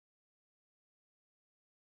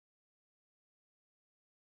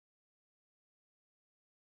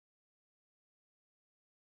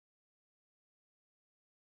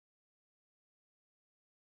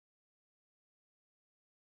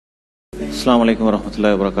Assalamu alaikum wa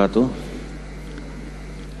rahmatullahi wa barakatuh.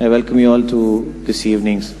 I welcome you all to this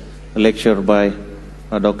evening's lecture by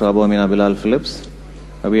Dr. Abu Amina Bilal Phillips.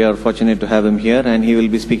 We are fortunate to have him here, and he will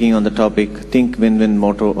be speaking on the topic, Think Win-Win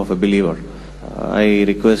Motto of a Believer. I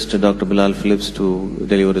request Dr. Bilal Phillips to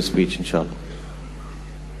deliver the speech, inshallah.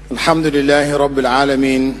 Alhamdulillahi Rabbil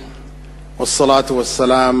Alameen, wassalatu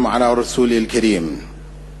wassalam ala Rasulil Kareem,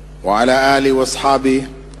 wa ala ali wa ashabi,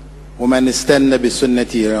 wa man istanna bi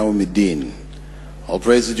sunnati ila yawmiddin. All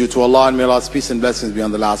praise is due to Allah, and may Allah's peace and blessings be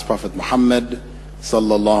on the last Prophet Muhammad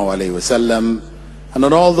sallallahu alayhi wasallam, and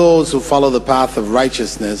on all those who follow the path of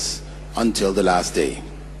righteousness until the last day.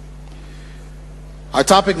 Our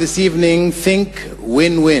topic this evening, Think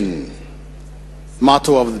Win-Win,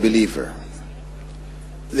 motto of the believer.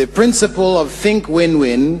 The principle of Think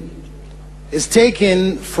Win-Win is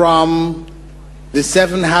taken from the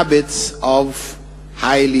 7 habits of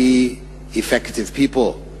highly effective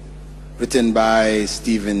people, written by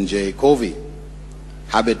Stephen J. Covey.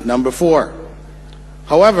 Habit number 4.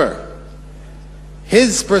 However,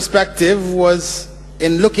 his perspective was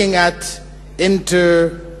in looking at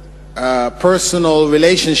interpersonal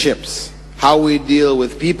relationships, how we deal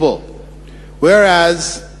with people.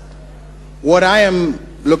 Whereas what I am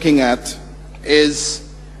looking at is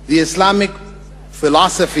the Islamic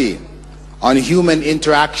philosophy on human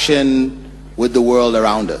interaction with the world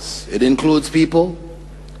around us. It includes people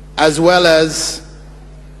as well as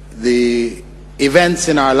the events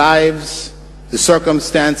in our lives, the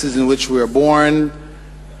circumstances in which we are born,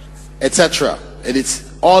 etc. It's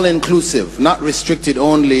all inclusive, not restricted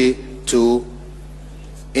only to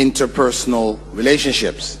interpersonal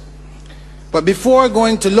relationships. But before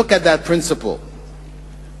going to look at that principle,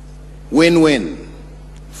 win-win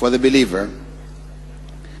for the believer,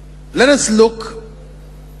 let us look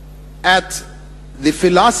at the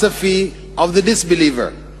philosophy of the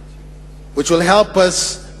disbeliever, which will help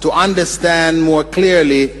us to understand more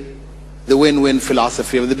clearly the win-win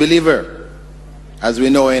philosophy of the believer. As we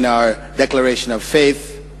know in our declaration of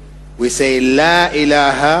faith, we say, La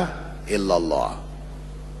ilaha illallah.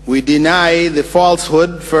 We deny the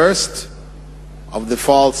falsehood first of the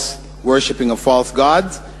false worshipping of false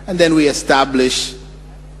gods, and then we establish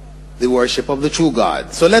the worship of the true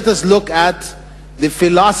God. So let us look at the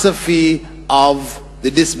philosophy of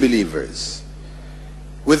the disbelievers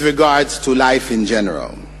with regards to life in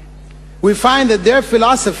general. We find that their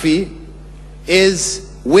philosophy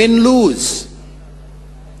is win-lose.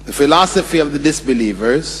 The philosophy of the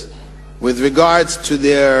disbelievers with regards to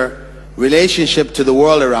their relationship to the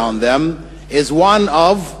world around them is one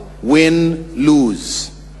of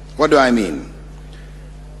win-lose. What do I mean?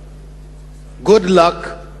 Good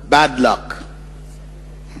luck, bad luck.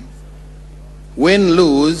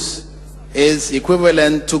 Win-lose is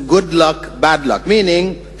equivalent to good luck, bad luck.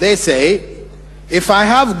 Meaning, they say, if I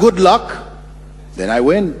have good luck, then I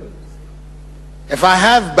win. If I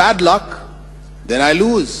have bad luck, then I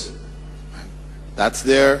lose. That's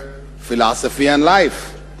their philosophy on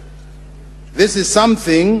life. This is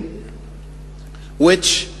something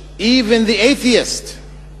which even the atheist,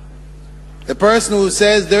 the person who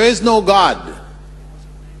says there is no God,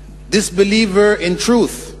 disbeliever in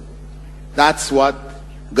truth, that's what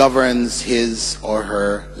governs his or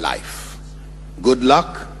her life. Good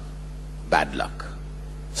luck, bad luck.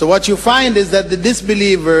 So what you find is that the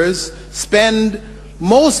disbelievers spend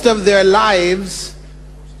most of their lives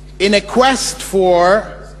in a quest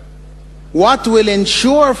for what will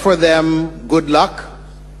ensure for them good luck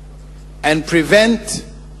and prevent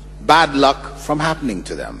bad luck from happening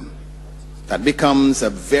to them. That becomes a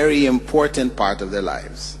very important part of their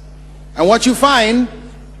lives. And what you find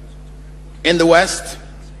in the West,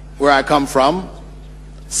 where I come from,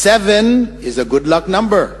 7 is a good luck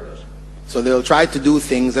number. So they'll try to do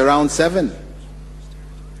things around 7.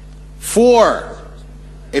 4,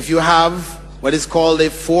 if you have what is called a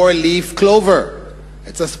 4-leaf clover.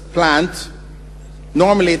 It's a plant.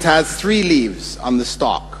 Normally it has 3 leaves on the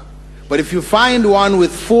stalk. But if you find one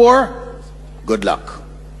with 4, good luck.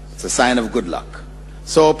 It's a sign of good luck.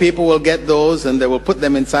 So people will get those and they will put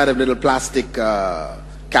them inside of little plastic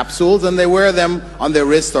capsules, and they wear them on their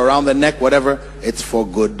wrist or around the neck, whatever. It's for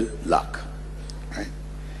good luck. Right?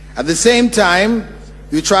 At the same time,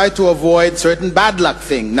 you try to avoid certain bad luck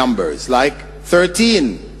numbers, like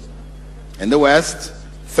 13. In the West,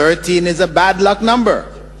 13 is a bad luck number.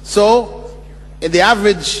 So, in the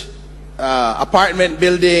average apartment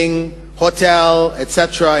building, hotel,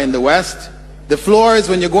 etc. in the West, the floors,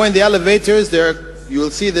 when you go in the elevators, you'll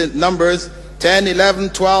see the numbers 10,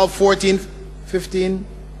 11, 12, 14, 15.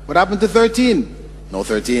 What happened to 13? No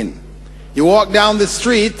 13. You walk down the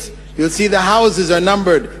street, you'll see the houses are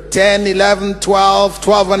numbered 10, 11, 12,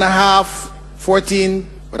 12 and a half, 14.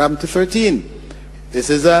 What happened to 13? This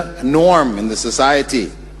is a norm in the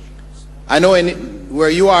society. I know where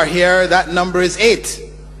you are here, that number is 8.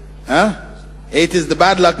 Huh? 8 is the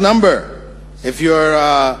bad luck number. If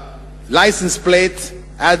your license plate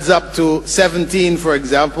adds up to 17, for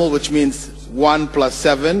example, which means 1 plus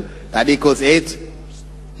 7, that equals 8.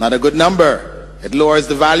 Not a good number. It lowers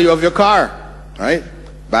the value of your car, right?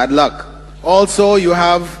 Bad luck. Also, you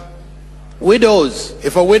have widows.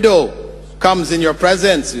 If a widow comes in your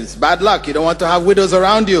presence, it's bad luck. You don't want to have widows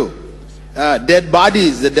around you. Dead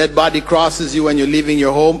bodies. The dead body crosses you when you're leaving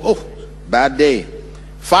your home. Oh, bad day.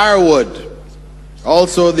 Firewood.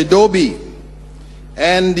 Also the dobi.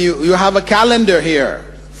 And you have a calendar here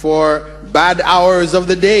for bad hours of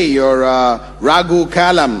the day. Your Ragu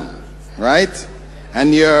Kalam, right?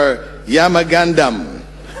 And your Yamagandam,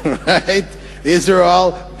 right? These are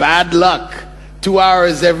all bad luck. 4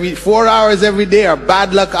 hours every day are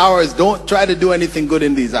bad luck hours. Don't try to do anything good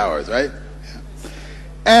in these hours, right?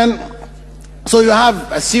 And so you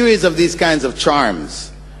have a series of these kinds of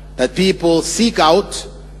charms that people seek out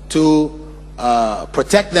to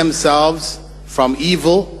protect themselves from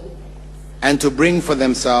evil and to bring for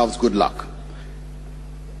themselves good luck.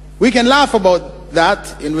 We can laugh about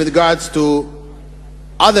that in regards to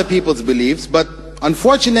other people's beliefs, but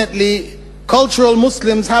unfortunately cultural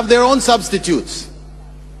Muslims have their own substitutes,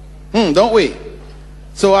 don't we?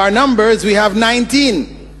 So our numbers, we have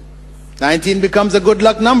 19. 19 becomes a good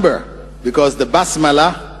luck number because the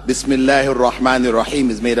basmala, Bismillahir Rahmanir Rahim,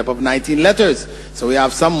 is made up of 19 letters. So we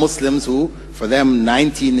have some Muslims who, for them,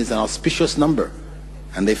 19 is an auspicious number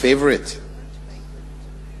and they favor it.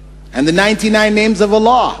 And the 99 names of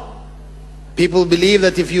Allah. People believe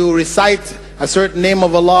that if you recite a certain name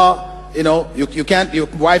of Allah, you know, your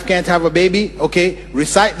wife can't have a baby. Okay,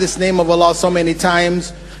 recite this name of Allah so many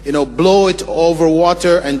times, you know, blow it over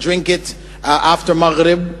water and drink it after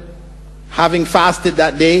Maghrib, having fasted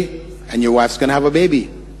that day, and your wife's gonna have a baby.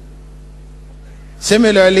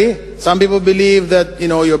 Similarly, some people believe that, you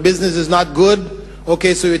know, your business is not good.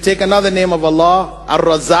 Okay, so you take another name of Allah,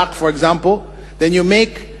 Ar-Razzaq, for example, then you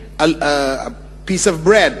make a piece of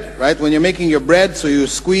bread, right? When you're making your bread, so you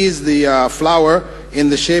squeeze the flour in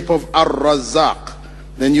the shape of Ar-Razzaq.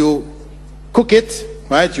 Then you cook it,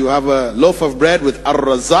 right? You have a loaf of bread with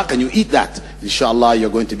Ar-Razzaq and you eat that. Inshallah, you're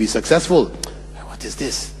going to be successful. What is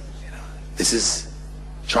this? You know, this is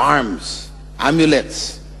charms,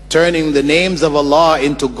 amulets, turning the names of Allah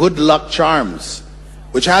into good luck charms,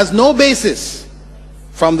 which has no basis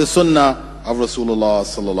from the Sunnah of Rasulullah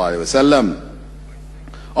sallallahu alaihi wasallam.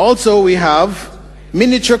 Also, we have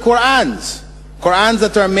miniature Qur'ans. Qur'ans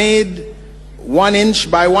that are made 1 inch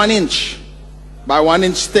by 1 inch, by 1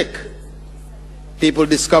 inch thick. People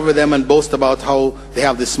discover them and boast about how they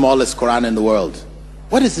have the smallest Qur'an in the world.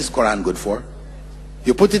 What is this Qur'an good for?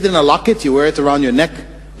 You put it in a locket, you wear it around your neck,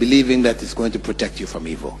 believing that it's going to protect you from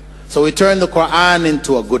evil. So we turn the Qur'an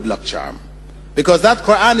into a good luck charm. Because that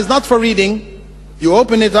Qur'an is not for reading. You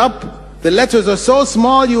open it up, the letters are so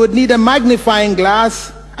small you would need a magnifying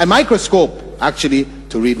glass, a microscope actually,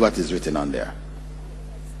 to read what is written on there.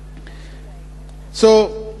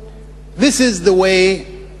 So this is the way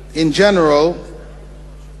in general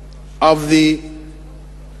of the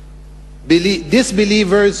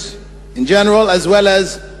disbelievers in general, as well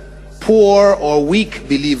as poor or weak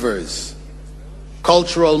believers,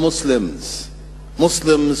 cultural Muslims,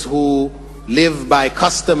 Muslims who live by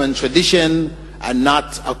custom and tradition and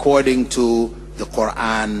not according to the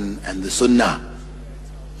Qur'an and the Sunnah.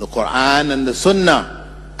 The Qur'an and the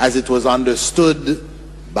Sunnah as it was understood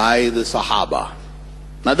by the Sahaba.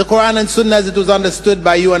 Not the Qur'an and Sunnah as it was understood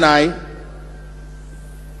by you and I,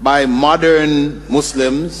 by modern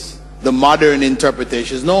Muslims, the modern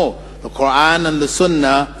interpretations. No, the Qur'an and the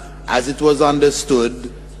Sunnah as it was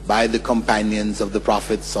understood by the companions of the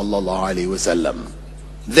Prophet sallallahu alaihi wasallam.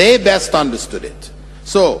 They best understood it.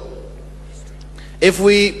 So, if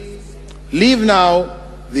we leave now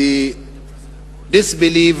the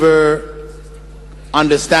disbeliever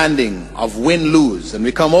understanding of win-lose and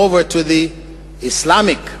we come over to the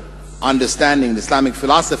Islamic understanding, the Islamic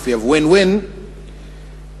philosophy of win-win,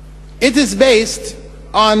 it is based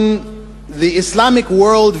on the Islamic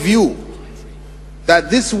worldview that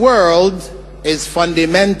this world is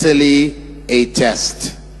fundamentally a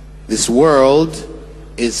test. This world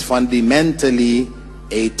is fundamentally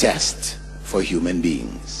a test for human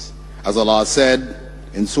beings. As Allah said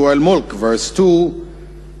in Surah Al-Mulk, verse 2,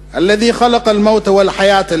 الَّذِي خَلَقَ الْمَوْتَ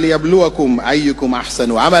وَالْحَيَاةَ لِيَبْلُوَكُمْ أَيُّكُمْ أَحْسَنُ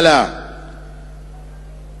عَمَلًا.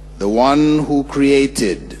 The one who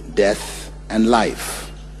created death and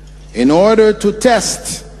life in order to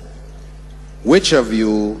test which of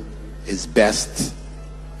you is best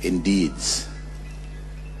in deeds.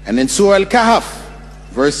 And in Surah Al-Kahf,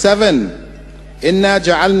 verse 7, إِنَّا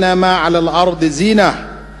جَعَلْنَا مَا عَلَى الْأَرْضِ زِينَةً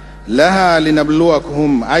لَهَا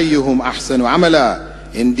لِنَبْلُوَكُمْ أَيُّهُمْ أَحْسَنُ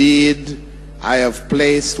عَمَلًا. Indeed, I have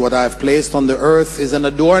placed what I have placed on the earth is an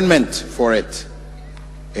adornment for it,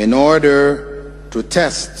 in order to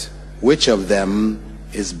test which of them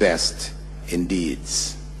is best in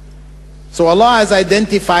deeds. So Allah has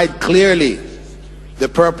identified clearly the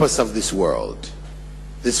purpose of this world.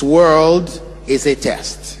 This world is a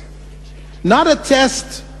test. Not a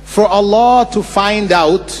test for Allah to find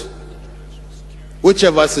out which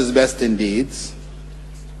of us is best in deeds,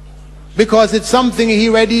 because it's something He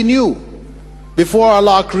already knew. Before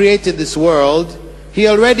Allah created this world, He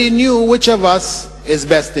already knew which of us is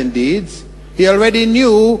best in deeds. He already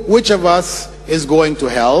knew which of us is going to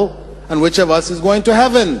hell and which of us is going to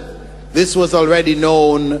heaven. This was already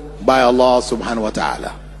known by Allah subhanahu wa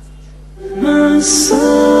ta'ala.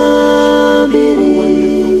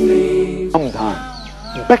 Ramadan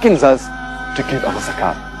beckons us to give our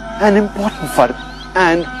zakat, an important fard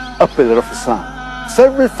and a pillar of Islam.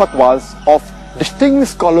 Several fatwas of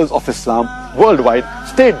distinguished scholars of Islam worldwide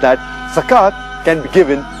state that zakat can be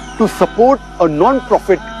given to support a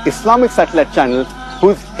non-profit Islamic satellite channel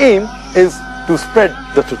whose aim is to spread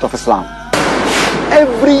the truth of Islam.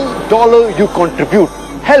 Every dollar you contribute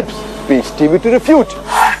helps Peace TV to refute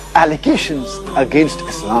allegations against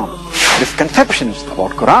Islam, misconceptions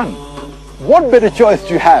about Quran. What better choice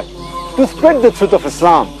do you have to spread the truth of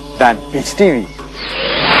Islam than Peace TV?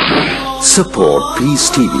 Support Peace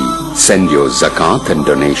TV. Send your zakat and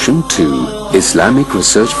donation to Islamic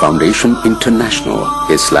Research Foundation International,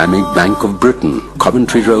 Islamic Bank of Britain,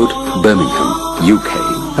 Coventry Road, Birmingham, UK.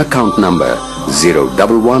 Account number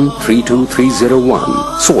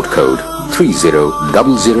 011-32301. Sort code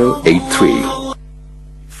 300083.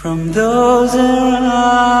 From those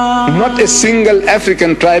around. Not a single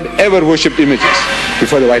African tribe ever worshipped images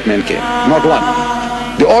before the white man came. Not one.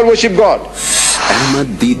 They all worship God.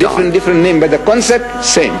 Different name, but the concept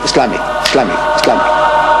same. Islamic.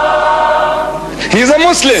 He is a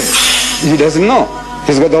Muslim. He doesn't know.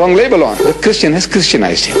 He's got the wrong label on. The Christian has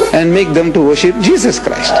Christianized him and make them to worship Jesus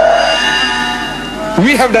Christ.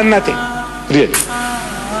 We have done nothing, really.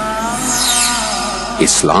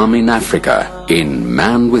 Islam in Africa, in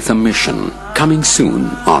Man with a Mission, coming soon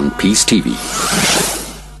on Peace TV.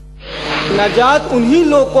 नजात उन्हीं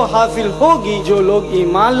लोग को हासिल होगी जो लोग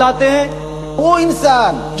ईमान लाते हैं। वो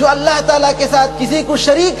इंसान जो अल्लाह ताला के साथ किसी को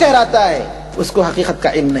शरीक ठहराता है, उसको हकीकत का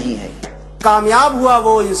इल्म नहीं है। कामयाब हुआ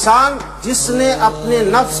वो इंसान जिसने अपने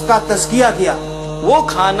नफ्स का तज़किया किया। वो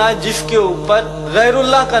खाना जिसके ऊपर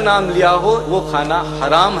गैरुल्लाह का नाम लिया हो, वो खाना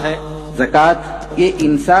हराम है। ज़कात ये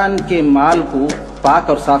इंसान के माल को पाक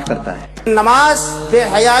और साफ करता है। नमाज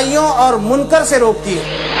बेहयाइयों और मुनकर से रोकती है।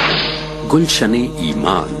 गुलशने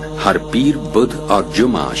ईमान हर पीर, बुध और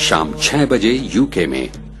जुमा शाम 6 बजे यूके में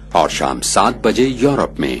और शाम 7 बजे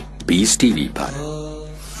यूरोप में पीस टीवी पर।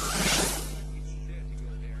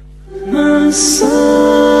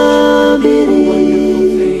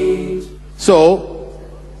 So,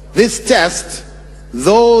 this test,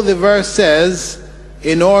 though the verse says,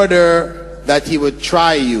 in order that He would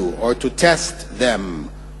try you or to test them,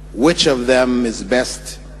 which of them is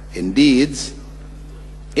best in deeds,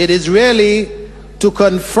 it is really to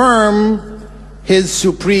confirm His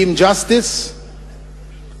supreme justice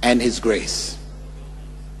and His grace.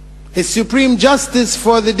 His supreme justice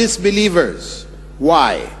for the disbelievers.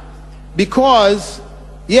 Why? Because,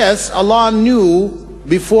 yes, Allah knew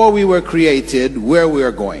before we were created where we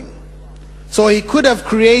are going. So He could have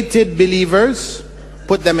created believers,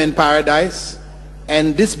 put them in paradise,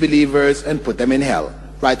 and disbelievers and put them in hell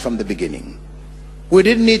right from the beginning. We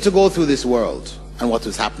didn't need to go through this world and what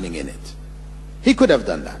was happening in it. He could have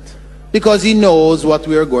done that because He knows what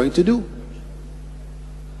we are going to do.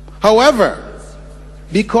 However,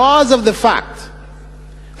 because of the fact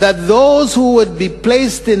that those who would be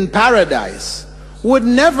placed in paradise would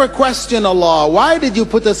never question Allah, why did you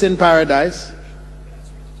put us in paradise?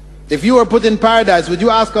 If you were put in paradise, would you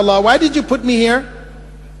ask Allah, why did you put me here?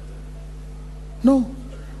 No,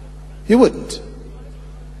 you wouldn't.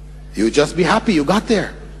 You would just be happy you got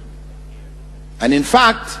there. And in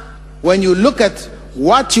fact, when you look at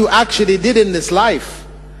what you actually did in this life,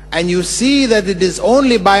 and you see that it is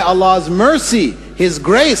only by Allah's mercy, His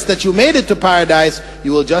grace, that you made it to paradise,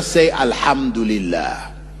 you will just say,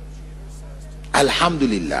 Alhamdulillah.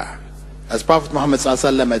 Alhamdulillah. As Prophet Muhammad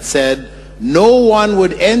ﷺ had said, no one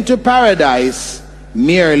would enter paradise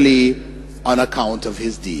merely on account of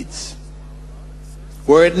his deeds.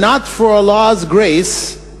 Were it not for Allah's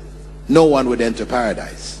grace, no one would enter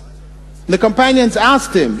paradise. The companions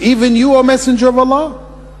asked him, even you, O Messenger of Allah,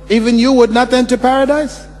 even you would not enter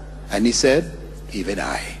paradise? And he said, even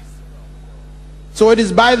I. So it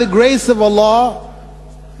is by the grace of Allah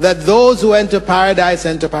that those who enter paradise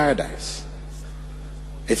enter paradise.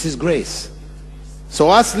 It's His grace. So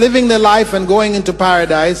us living the life and going into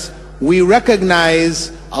paradise, we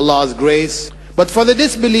recognize Allah's grace. But for the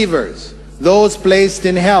disbelievers, those placed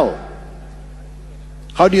in hell,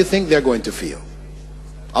 how do you think they're going to feel?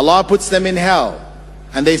 Allah puts them in hell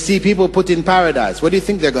and they see people put in paradise. What do you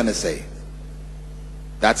think they're going to say?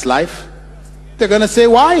 That's life? They're going to say,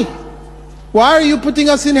 why? Why are you putting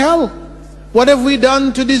us in hell? What have we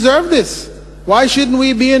done to deserve this? Why shouldn't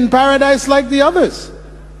we be in paradise like the others?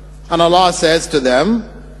 And Allah says to them,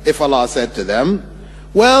 if Allah said to them,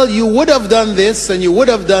 well, you would have done this and you would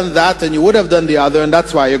have done that and you would have done the other, and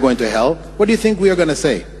that's why you're going to hell. What do you think we are going to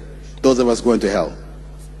say, those of us going to hell?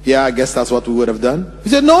 Yeah, I guess that's what we would have done. He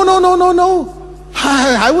said, no, no, no, no, no.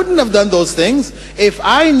 I wouldn't have done those things. If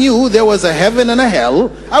I knew there was a heaven and a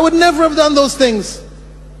hell, I would never have done those things.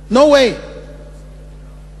 No way.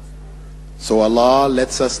 So Allah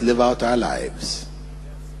lets us live out our lives,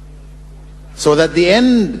 so that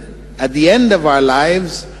at the end of our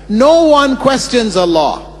lives, no one questions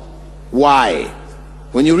Allah. Why?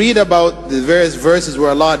 When you read about the various verses where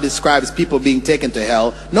Allah describes people being taken to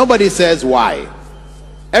hell, nobody says why.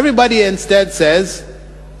 Everybody instead says,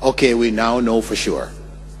 okay, we now know for sure.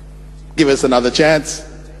 Give us another chance.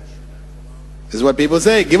 This is what people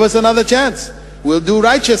say. Give us another chance. We'll do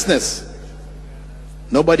righteousness.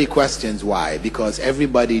 Nobody questions why, because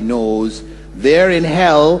everybody knows they're in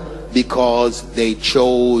hell because they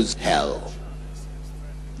chose hell.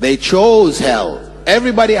 They chose hell.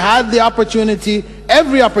 Everybody had the opportunity,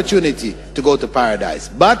 every opportunity to go to paradise,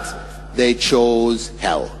 but they chose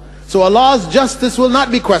hell. So Allah's justice will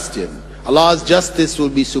not be questioned. Allah's justice will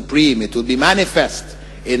be supreme. It will be manifest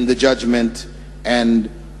in the judgment and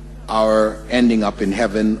our ending up in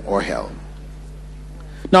heaven or hell.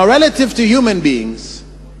 Now, relative to human beings,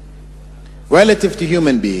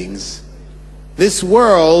 this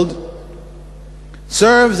world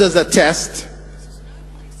serves as a test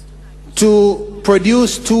to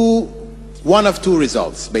produce one of two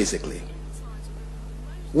results, basically.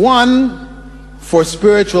 One, for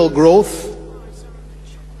spiritual growth,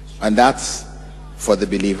 and that's for the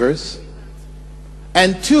believers.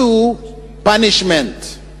 And two,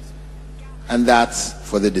 punishment, and that's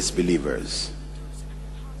for the disbelievers.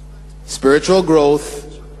 Spiritual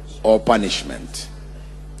growth or punishment.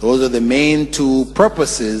 Those are the main two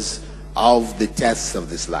purposes of the tests of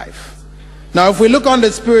this life. Now, if we look on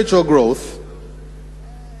the spiritual growth,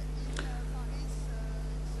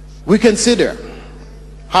 we consider,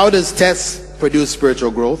 how does tests produce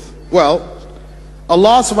spiritual growth? Well,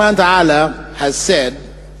 Allah subhanahu wa ta'ala has said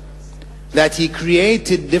that He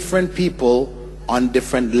created different people on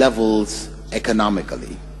different levels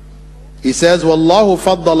economically. He says, وَاللَّهُ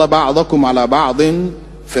فَضَّلَ بَعْضَكُمْ عَلَى بَعْضٍ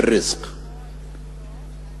فِي الرِّزْقِ.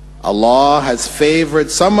 Allah has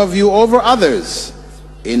favored some of you over others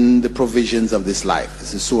in the provisions of this life.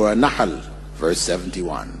 This is Surah Nahl, verse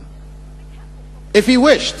 71. If He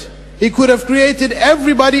wished, He could have created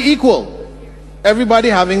everybody equal, everybody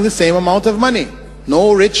having the same amount of money.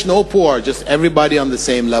 No rich, no poor, just everybody on the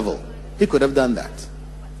same level. He could have done that.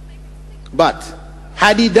 But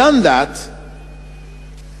had He done that,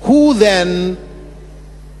 who then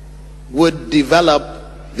would develop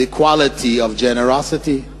the quality of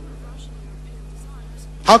generosity?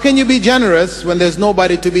 How can you be generous when there's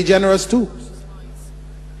nobody to be generous to?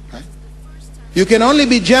 Right? You can only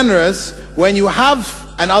be generous when you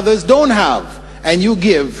have and others don't have, and you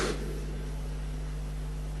give.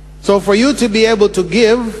 So for you to be able to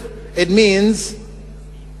give, it means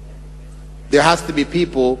there has to be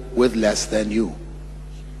people with less than you.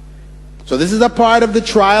 So this is a part of the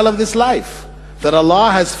trial of this life, that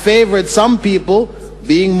Allah has favored some people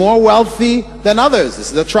being more wealthy than others.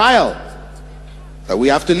 This is a trial that we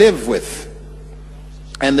have to live with.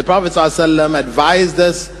 And the Prophet ﷺ advised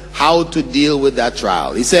us how to deal with that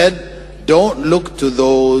trial. He said, don't look to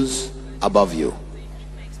those above you,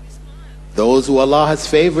 those who Allah has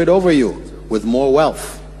favored over you with more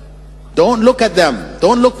wealth. Don't look at them.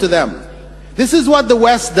 Don't look to them. This is what the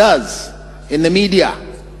West does in the media,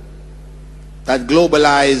 that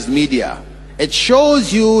globalized media. It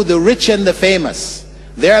shows you the rich and the famous,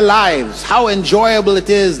 their lives, how enjoyable it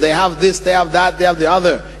is. They have this, they have that, they have the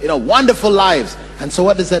other, wonderful lives. And so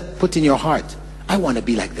what does that put in your heart? I want to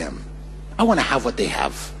be like them. I want to have what they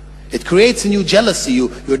have. It creates in you jealousy,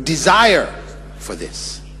 your desire for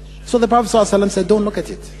this. So the Prophet ﷺ said, don't look at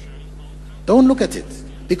it. Don't look at it.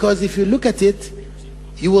 Because if you look at it,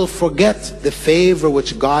 you will forget the favor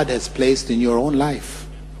which God has placed in your own life.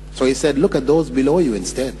 So he said, look at those below you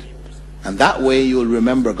instead. And that way you will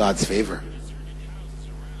remember God's favor.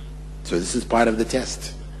 So this is part of the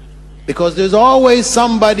test. Because there's always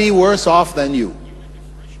somebody worse off than you.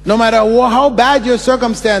 No matter how bad your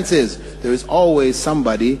circumstance is, there is always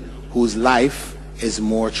somebody whose life is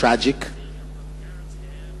more tragic,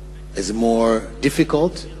 is more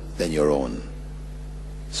difficult than your own.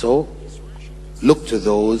 So look to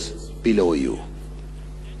those below you.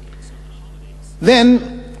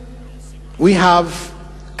 Then we have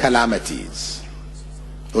calamities.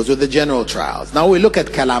 Those are the general trials. Now we look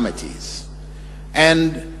at calamities.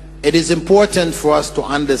 And it is important for us to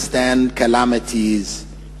understand calamities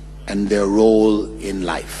and their role in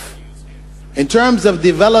life. In terms of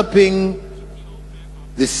developing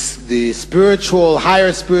the spiritual,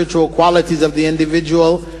 higher spiritual qualities of the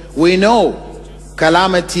individual, we know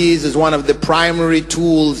calamities is one of the primary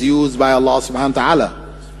tools used by Allah subhanahu wa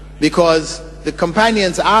ta'ala. Because the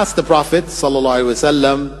companions asked the Prophet sallallahu alaihi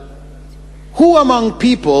wasallam, who among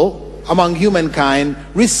people, among humankind,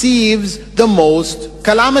 receives the most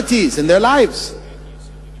calamities in their lives?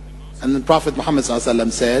 And the Prophet Muhammad sallallahu alaihi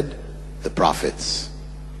wasallam said, the prophets.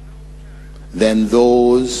 Then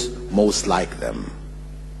those most like them.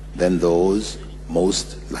 Then those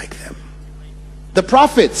most like them. The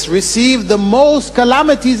prophets received the most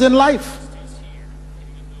calamities in life.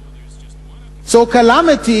 So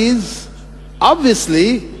calamities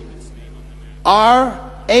obviously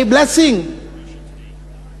are a blessing.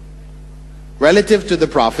 Relative to the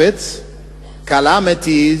prophets,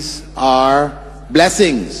 calamities are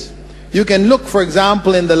blessings. You can look, for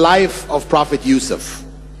example, in the life of Prophet Yusuf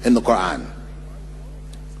in the Quran.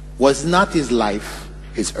 Was not his life,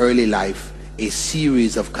 his early life, a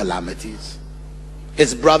series of calamities?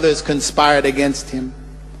 His brothers conspired against him,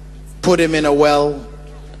 put him in a well.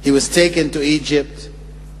 He was taken to Egypt.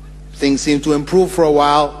 Things seemed to improve for a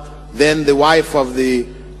while. Then the wife of the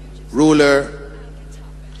ruler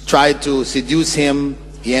tried to seduce him.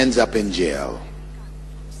 He ends up in jail.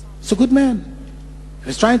 He's a good man. He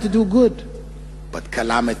was trying to do good. But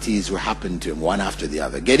calamities were happening to him one after the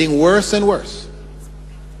other, getting worse and worse.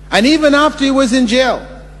 And even after he was in jail,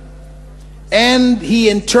 and he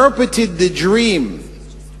interpreted the dream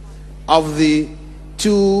of the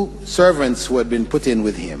two servants who had been put in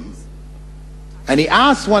with him, and he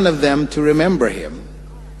asked one of them to remember him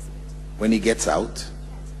when he gets out.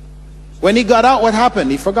 When he got out, what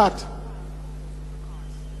happened? He forgot.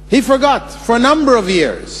 He forgot for a number of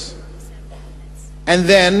years. And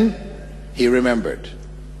then he remembered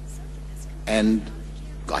and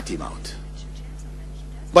got him out.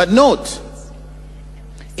 But note,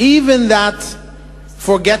 even that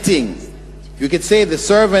forgetting, you could say the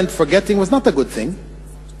servant forgetting was not a good thing.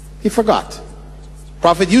 He forgot.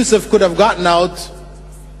 Prophet Yusuf could have gotten out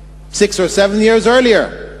 6 or 7 years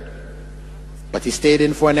earlier, but he stayed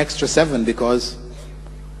in for an extra 7 because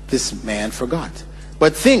this man forgot.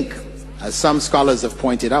 But think, as some scholars have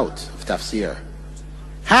pointed out of tafsir,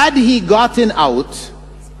 had he gotten out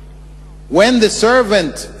when the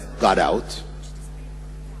servant got out,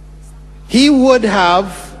 he would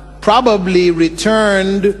have probably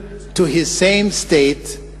returned to his same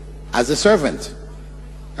state as a servant.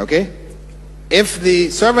 Okay? If the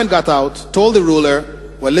servant got out, told the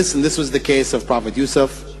ruler, well, listen, this was the case of Prophet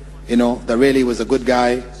Yusuf, you know, that really was a good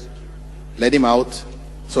guy, let him out.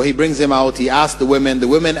 So he brings him out, he asks the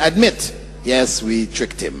women admit, yes, we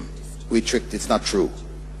tricked him. We tricked, it's not true.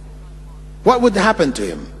 What would happen to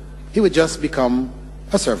him? He would just become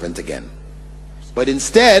a servant again. But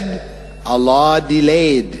instead, Allah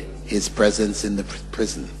delayed his presence in the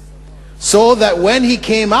prison, so that when he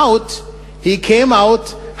came out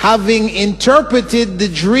having interpreted the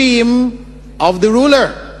dream of the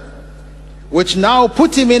ruler, which now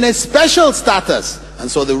put him in a special status. And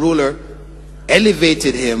so the ruler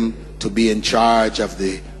elevated him to be in charge of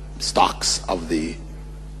the stocks of the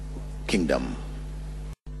kingdom.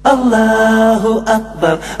 Allahu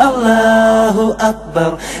Akbar, Allahu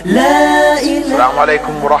Akbar, La ilaha. Assalamu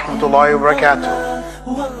alaikum wa rahmatullahi wa barakatuh.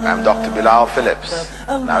 I'm Dr. Bilal Phillips,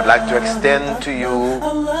 and I would like to extend to you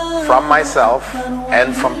from myself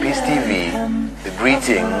and from Peace TV the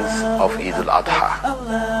greetings of Eid al-Adha.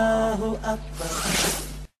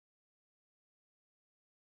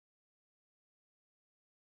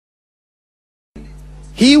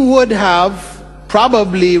 He would have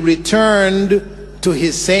probably returned to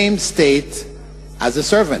his same state as a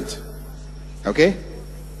servant. Okay?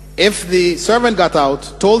 If the servant got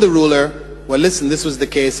out, told the ruler, well, listen, this was the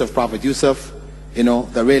case of Prophet Yusuf,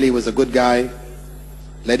 that really was a good guy,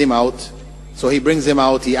 let him out. So he brings him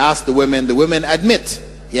out, he asks the women admit,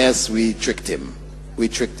 yes, we tricked him.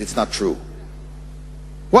 It's not true.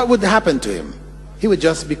 What would happen to him? He would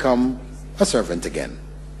just become a servant again.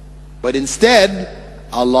 But instead,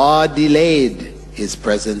 Allah delayed his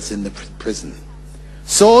presence in the prison,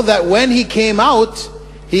 so that when he came out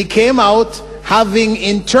having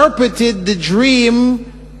interpreted the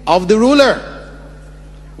dream of the ruler,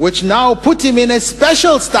 which now put him in a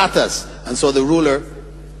special status. And so the ruler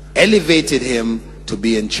elevated him to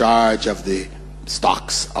be in charge of the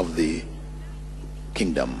stocks of the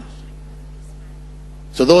kingdom.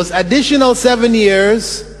 So those additional 7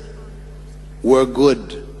 years were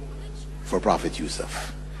good for Prophet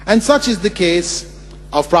Yusuf. And such is the case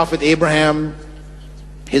of Prophet Abraham,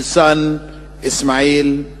 his son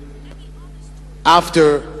Ismail.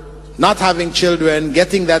 After not having children,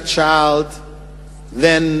 getting that child,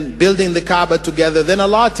 then building the Kaaba together, then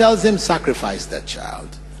Allah tells him, sacrifice that child.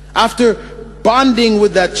 After bonding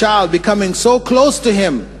with that child, becoming so close to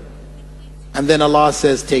him, and then Allah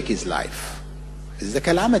says, take his life. This is a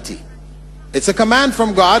calamity. It's a command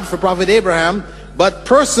from God for Prophet Abraham, but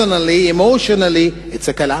personally, emotionally, it's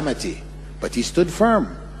a calamity. But he stood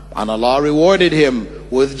firm, and Allah rewarded him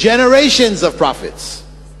with generations of prophets.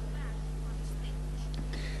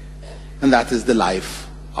 And that is the life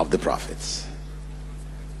of the prophets.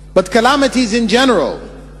 But calamities in general,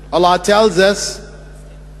 Allah tells us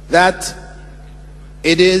that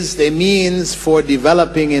it is a means for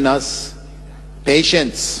developing in us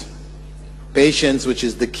patience. Patience, which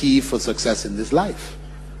is the key for success in this life.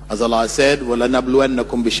 As Allah said,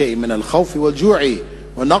 وَلَنَبْلُوَنَّكُمْ بِشَيْءٍ مِّنَ الْخَوْفِ وَالْجُوعِ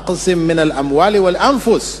وَنَقْصٍ مِّنَ الْأَمْوَالِ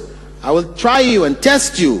وَالْأَنفُسِ. I will try you and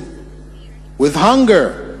test you with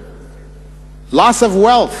hunger, loss of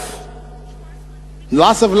wealth,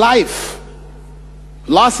 loss of life,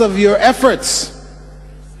 loss of your efforts.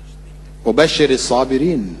 وَبَشِّرِ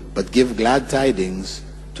الصَّابِرِينَ. But give glad tidings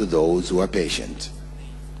to those who are patient.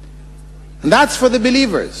 And that's for the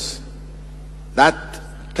believers. That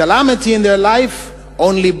calamity in their life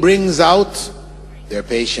only brings out their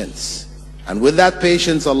patience. And with that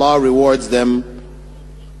patience, Allah rewards them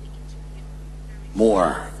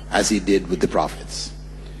more, as He did with the prophets.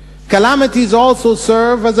 Calamities also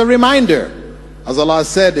serve as a reminder. As Allah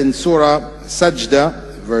said in Surah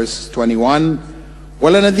Sajda, verse 21,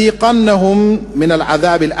 وَلَنَذِيقَنَّهُمْ مِنَ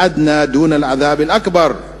الْعَذَابِ الْأَدْنَى دُونَ الْعَذَابِ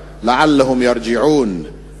الْأَكْبَرِ لَعَلَّهُمْ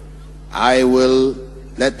يَرْجِعُونَ. I will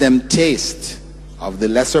let them taste of the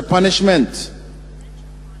lesser punishment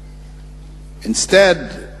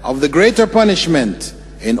instead of the greater punishment,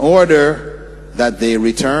 in order that they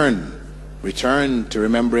return to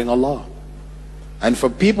remembering Allah. And for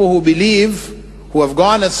people who believe, who have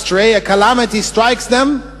gone astray, a calamity strikes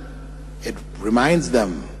them, it reminds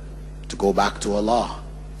them to go back to Allah.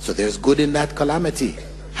 So there's good in that calamity.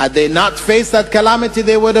 Had they not faced that calamity,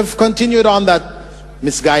 they would have continued on that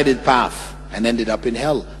misguided path and ended up in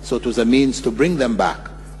hell. So it was a means to bring them back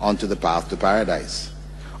onto the path to paradise.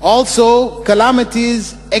 Also,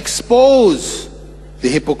 calamities expose the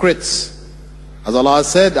hypocrites. As Allah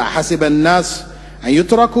said, أَحَسِبَ النَّاسِ أَن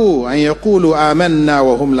يُتْرَكُوا أَن يَقُولُوا آمَنَّا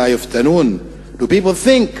وَهُمْ لَا يُفْتَنُونَ. Do people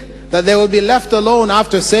think that they will be left alone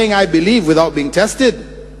after saying, I believe, without being tested,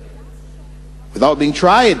 without being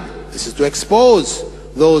tried? This is to expose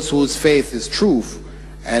those whose faith is true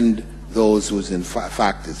and those whose in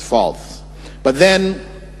fact is false. But then,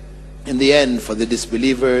 in the end, for the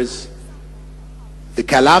disbelievers, the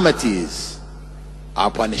calamities are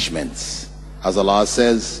punishments. As Allah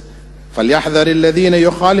says, فَلْيَحْذَرِ الَّذِينَ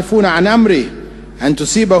يُخَالِفُونَ عَنْ أَمْرِهِ أَن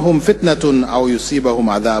تُصِيبَهُمْ فِتْنَةٌ أَوْ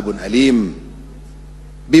يُصِيبَهُمْ عَذَابٌ أَلِيمٌ.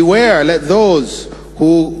 Beware, let those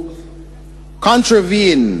who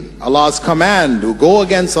contravene Allah's command, who go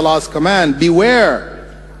against Allah's command,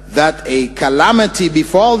 beware that a calamity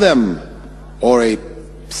befall them or a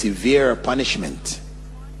severe punishment.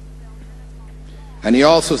 And He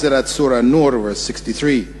also said at Surah Nur, verse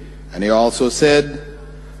 63, and He also said,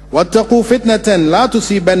 وَاتَّقُوا فِتْنَةً لَا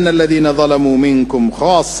تُصِيبَنَّ الَّذِينَ ظَلَمُوا مِنْكُمْ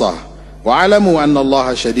خَاصَّةً وَاعْلَمُوا أَنَّ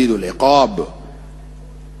اللَّهَ شَدِيدُ الْعِقَابِ.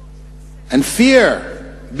 And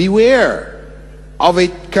fear, beware of a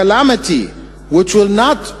calamity which will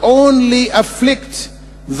not only afflict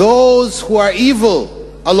those who are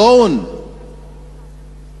evil alone.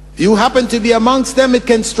 You happen to be amongst them, it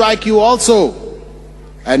can strike you also.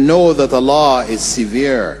 And know that Allah is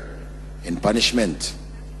severe in punishment.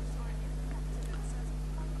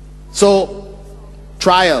 So,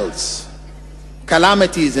 trials,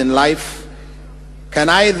 calamities in life can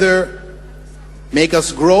either make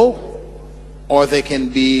us grow or they can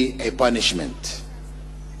be a punishment.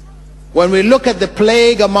 When we look at the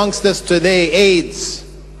plague amongst us today, AIDS,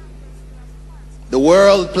 the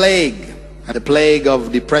world plague, and the plague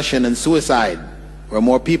of depression and suicide, where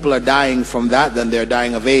more people are dying from that than they're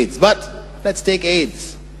dying of AIDS. But let's take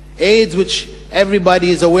AIDS. AIDS, which everybody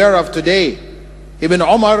is aware of today. Ibn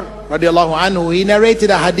Umar radiallahu anhu, he narrated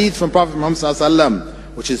a hadith from Prophet Muhammad sallallahu alaihi wasallam,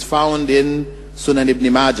 which is found in Sunan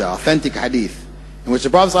Ibn Majah, authentic hadith, in which the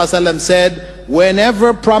Prophet sallallahu alaihi wasallam said,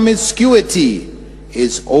 whenever promiscuity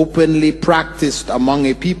is openly practiced among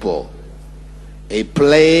a people, a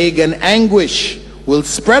plague and anguish will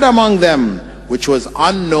spread among them, which was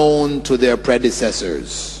unknown to their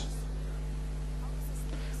predecessors.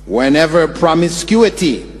 Whenever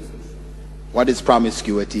promiscuity, what is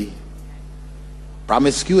promiscuity?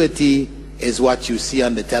 Promiscuity is what you see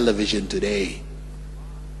on the television today.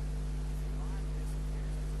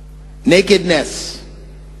 Nakedness,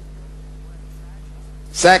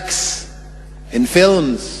 sex in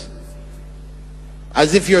films,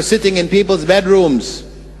 as if you're sitting in people's bedrooms.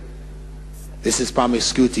 This is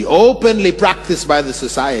promiscuity, openly practiced by the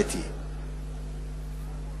society.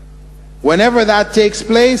 Whenever that takes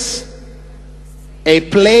place, a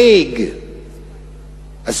plague,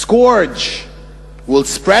 a scourge will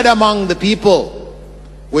spread among the people,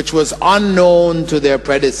 which was unknown to their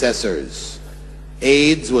predecessors.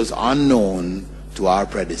 AIDS was unknown to our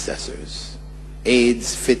predecessors.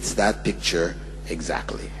 AIDS fits that picture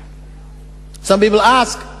exactly. Some people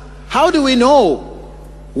ask, how do we know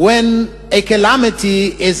when a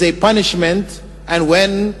calamity is a punishment and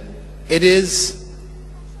when it is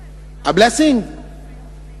a blessing?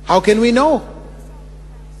 How can we know?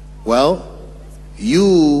 Well,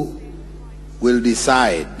 you will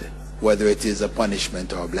decide whether it is a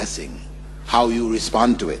punishment or a blessing, how you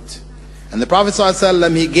respond to it. And the Prophet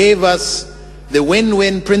ﷺ, he gave us the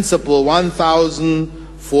win-win principle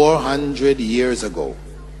 1,400 years ago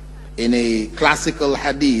in a classical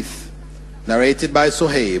hadith narrated by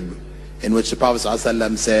Suhaib, in which the Prophet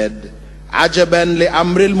ﷺ said, "Ajaban li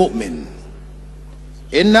amril mu'min,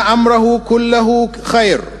 inna amrahu kullahu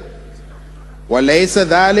khair, wa laysa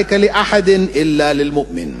dhalika li ahadin illa lil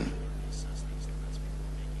mu'min."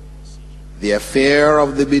 The affair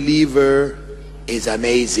of the believer is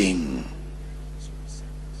amazing.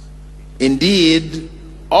 Indeed,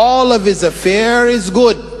 all of his affair is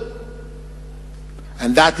good,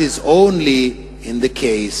 and that is only in the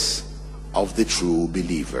case of the true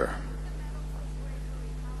believer.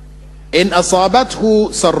 In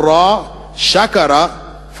asabathu sarra shakara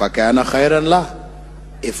fakana khairan lah.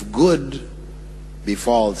 If good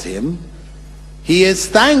befalls him, he is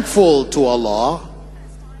thankful to Allah,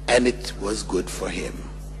 and it was good for him.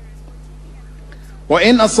 Wa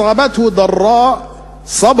in asabathu darra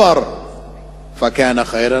sabar fakana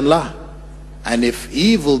khairan lah. And if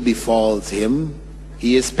evil befalls him,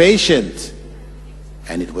 he is patient,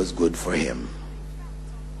 and it was good for him.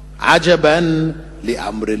 Ajaban li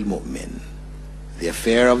amril mu'min. The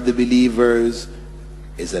affair of the believers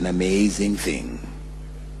is an amazing thing.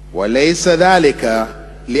 Wa laysa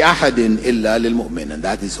dhalika li ahadin illa lil mu'min. And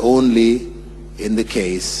that is only in the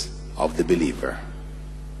case of the believer.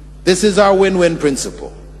 This is our win-win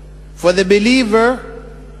principle. For the believer,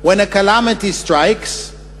 when a calamity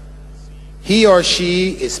strikes, he or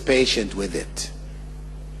she is patient with it.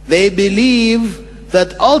 They believe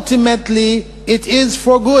that ultimately it is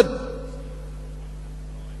for good.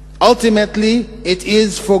 Ultimately it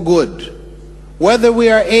is for good, whether we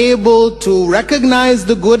are able to recognize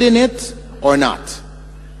the good in it or not.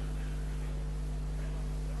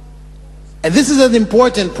 And this is an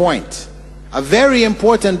important point, a very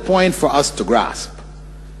important point for us to grasp,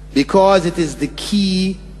 because it is the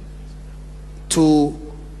key to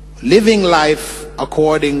living life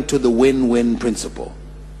according to the win-win principle.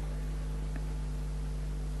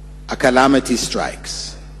 A calamity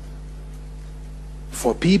strikes.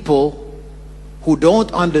 For people who don't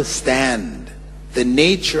understand the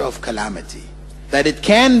nature of calamity, that it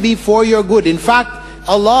can be for your good. In fact,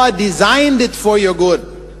 Allah designed it for your good.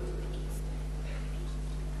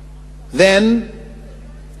 Then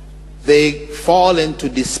they fall into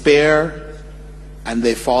despair and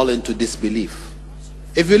they fall into disbelief.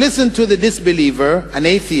 If you listen to the disbeliever, an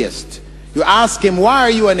atheist, you ask him, why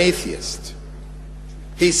are you an atheist?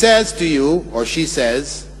 He says to you, or she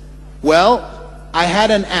says, well, I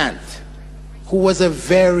had an aunt who was a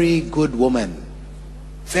very good woman,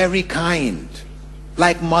 very kind,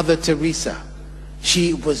 like Mother Teresa.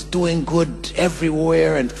 She was doing good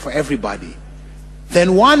everywhere and for everybody.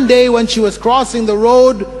 Then one day when she was crossing the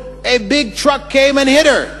road, a big truck came and hit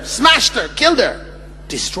her, smashed her, killed her,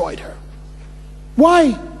 destroyed her.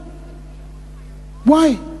 Why?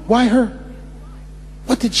 Why? Why her?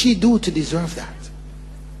 What did she do to deserve that?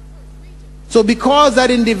 So because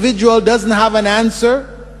that individual doesn't have an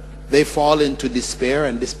answer, they fall into despair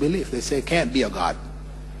and disbelief. They say, it can't be a God.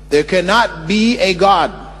 There cannot be a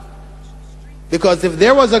God. Because if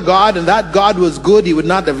there was a God and that God was good, he would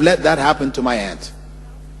not have let that happen to my aunt.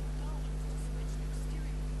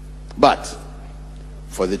 But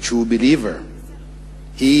for the true believer,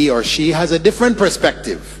 he or she has a different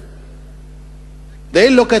perspective. They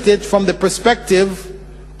look at it from the perspective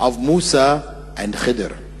of Musa and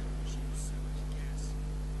Khidr.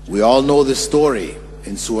 We all know the story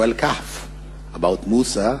in Surah Al-Kahf about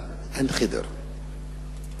Musa and Khidr.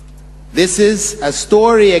 This is a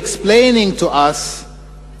story explaining to us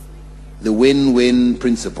the win-win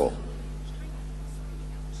principle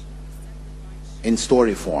in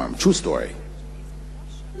story form, true story.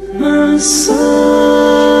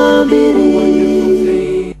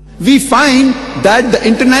 We find that the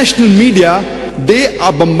international media, they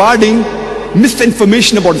are bombarding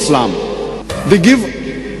misinformation about Islam. They give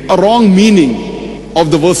a wrong meaning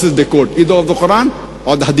of the verses they quote, either of the Quran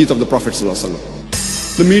or the hadith of the Prophet ﷺ.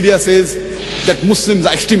 The media says that Muslims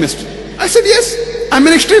are extremists. I said, yes, I'm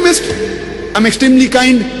an extremist. I'm extremely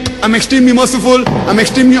kind, I'm extremely merciful, I'm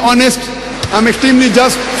extremely honest, I'm extremely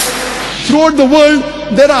just. Throughout the world,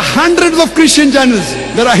 there are hundreds of Christian channels.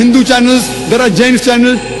 There are Hindu channels, there are Jain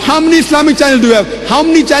channels. How many Islamic channels do we have? How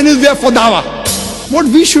many channels we have for dawah? What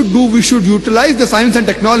we should do, we should utilize the science and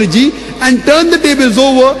technology and turn the tables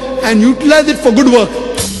over and utilize it for good work.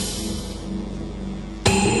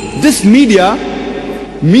 This media,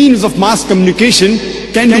 means of mass communication,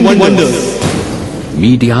 can do wonders.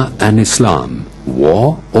 Media and Islam,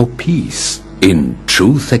 war or peace? In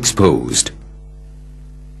Truth Exposed.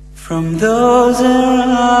 From those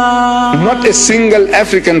around. Not a single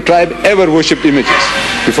African tribe ever worshipped images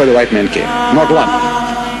before the white man came. Not one.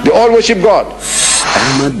 They all worship God.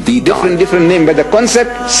 Different name, but the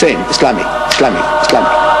concept same. Islamic.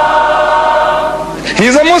 He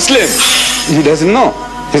is a Muslim. He doesn't know.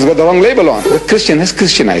 He's got the wrong label on. The Christian has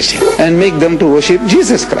Christianized him and make them to worship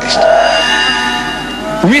Jesus Christ.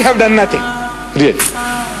 We have done nothing, really.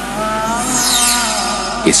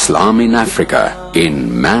 Islam in Africa,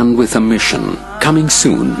 in Man with a Mission, coming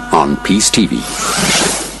soon on Peace TV.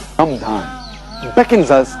 Ramadan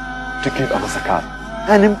beckons us to give our zakat,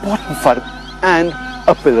 an important fard and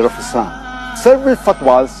a pillar of Islam. Several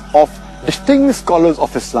fatwas of distinguished scholars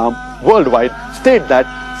of Islam worldwide state that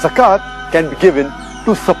zakat can be given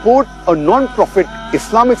to support a non-profit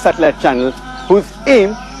Islamic satellite channel whose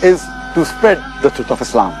aim is to spread the truth of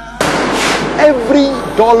Islam. Every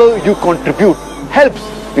dollar you contribute helps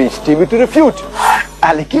Peace TV to refute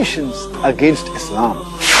allegations against Islam,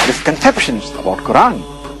 misconceptions about Quran.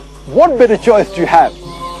 What better choice do you have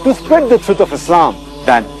to spread the truth of Islam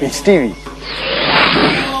than Peace TV?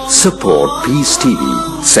 Support Peace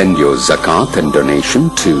TV. Send your zakat and donation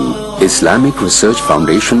to Islamic Research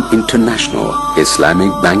Foundation International,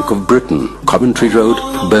 Islamic Bank of Britain, Coventry Road,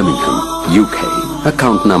 Birmingham, UK.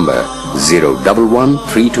 Account number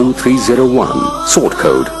 011-32301. Sort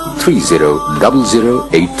code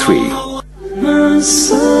 300083.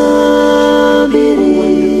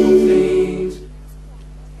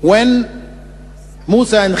 When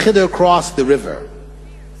Musa and Khidr crossed the river,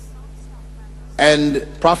 and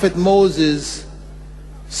Prophet Moses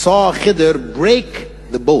saw Khidr break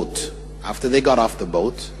the boat. After they got off the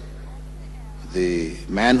boat, the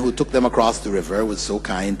man who took them across the river was so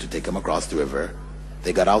kind to take them across the river.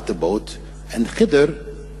 They got out the boat, and Khidr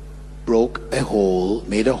broke a hole,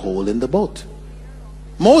 made a hole in the boat.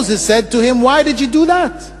 Moses said to him, why did you do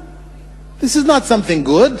that? This is not something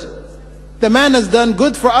good. The man has done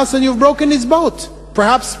good for us and you've broken his boat.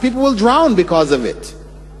 Perhaps people will drown because of it.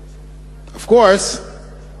 Of course,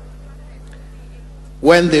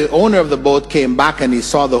 when the owner of the boat came back and he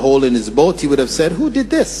saw the hole in his boat, he would have said, who did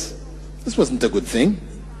this? This wasn't a good thing.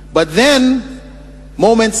 But then,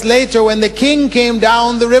 moments later, when the king came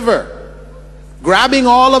down the river, grabbing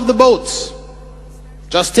all of the boats,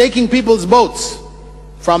 just taking people's boats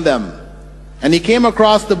from them, and he came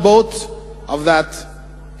across the boat of that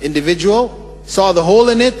individual, saw the hole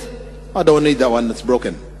in it, I don't need that one, that's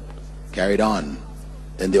broken. Carried on.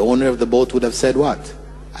 Then the owner of the boat would have said what?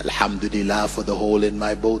 Alhamdulillah for the hole in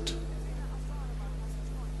my boat.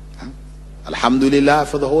 Huh? Alhamdulillah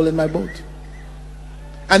for the hole in my boat.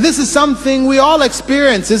 And this is something we all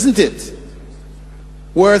experience, isn't it?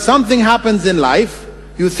 Where something happens in life,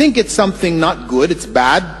 you think it's something not good, it's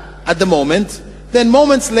bad at the moment, then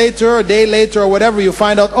moments later, a day later or whatever, you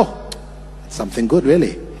find out, oh, it's something good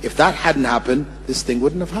really. If that hadn't happened, this thing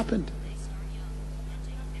wouldn't have happened.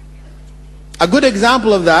 A good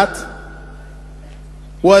example of that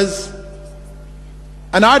was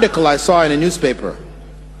an article I saw in a newspaper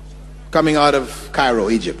coming out of Cairo,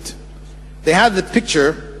 Egypt. They had the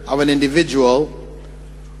picture of an individual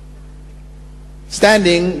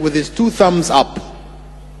standing with his two thumbs up,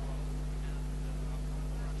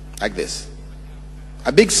 like this.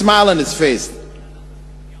 A big smile on his face.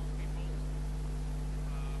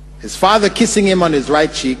 His father kissing him on his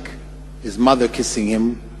right cheek, his mother kissing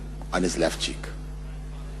him on his left cheek.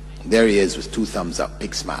 There he is with two thumbs up,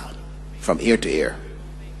 big smile, from ear to ear.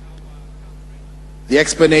 The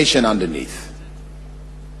explanation underneath: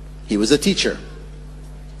 he was a teacher.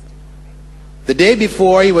 The day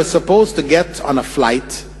before, he was supposed to get on a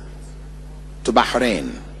flight to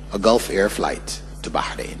Bahrain, a Gulf Air flight to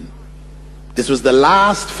Bahrain. This was the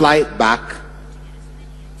last flight back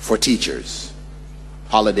for teachers.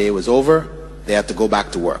 Holiday was over, they had to go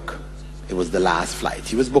back to work. It was the last flight.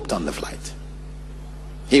 He was booked on the flight.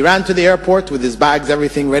 He ran to the airport with his bags,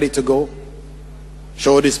 everything ready to go,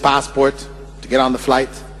 showed his passport to get on the flight,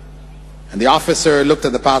 and the officer looked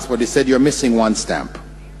at the passport. He said, "You're missing one stamp.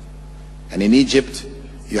 And in Egypt,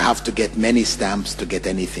 you have to get many stamps to get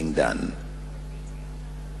anything done.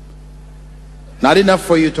 Not enough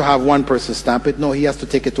for you to have one person stamp it. No, he has to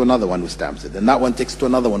take it to another one who stamps it. And that one takes to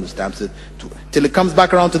another one who stamps it, till it comes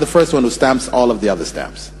back around to the first one who stamps all of the other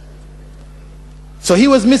stamps." So he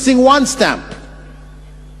was missing one stamp.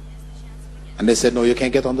 And they said, "No, you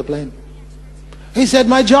can't get on the plane." He said,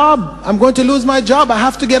 "My job, I'm going to lose my job. I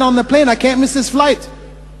have to get on the plane. I can't miss this flight."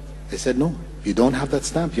 They said, "No, you don't have that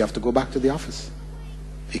stamp. You have to go back to the office.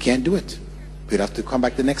 You can't do it. You'd have to come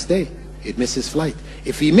back the next day. He'd miss his flight."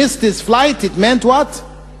 If he missed his flight, it meant what?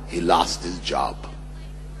 He lost his job.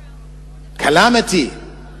 Calamity.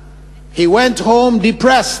 He went home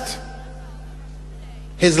depressed.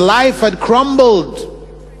 His life had crumbled.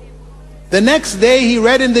 The next day he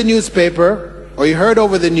read in the newspaper, or he heard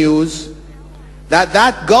over the news, that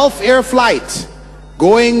that Gulf Air flight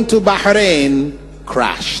going to Bahrain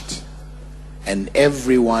crashed. And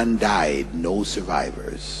everyone died, no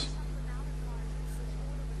survivors.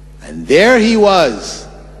 And there he was.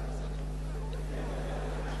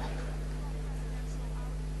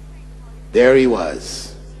 There he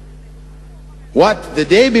was. What the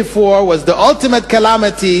day before was the ultimate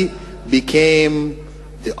calamity became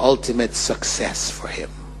the ultimate success for him.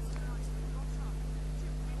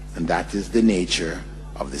 And that is the nature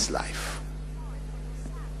of this life.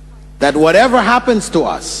 That whatever happens to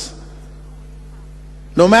us,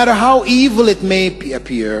 no matter how evil it may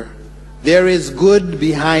appear, there is good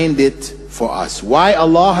behind it for us. Why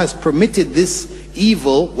Allah has permitted this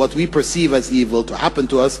evil, what we perceive as evil, to happen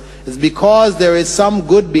to us, is because there is some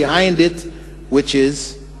good behind it, which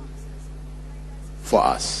is for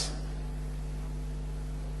us.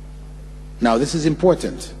 Now this is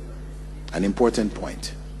important, an important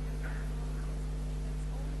point.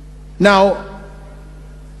 Now,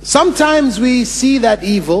 sometimes we see that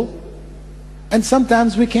evil, and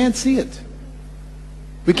sometimes we can't see it.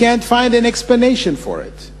 We can't find an explanation for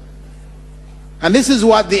it. And this is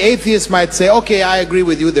what the atheist might say: okay, I agree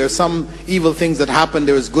with you, there are some evil things that happen,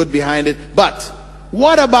 there is good behind it, but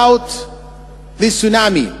what about this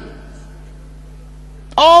tsunami?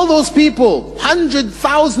 All those people,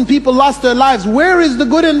 100,000 people lost their lives. Where is the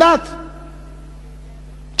good in that?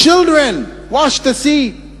 Children washed the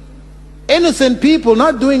sea. Innocent people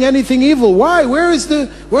not doing anything evil. Why? Where is the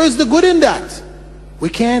good in that? We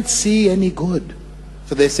can't see any good.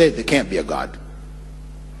 So they say there can't be a God.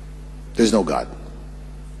 There's no God.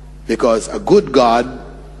 Because a good God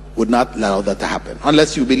would not allow that to happen.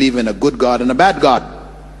 Unless you believe in a good God and a bad God.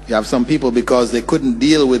 You have some people, because they couldn't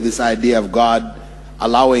deal with this idea of God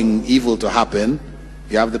allowing evil to happen.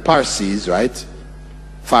 You have the Parsis, right?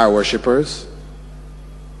 Fire worshippers.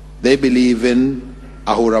 They believe in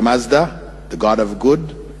Ahura Mazda, the god of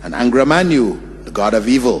good, and Angra Mainyu, the god of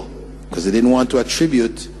evil, because they didn't want to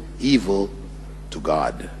attribute evil to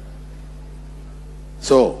God.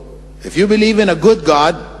 So, if you believe in a good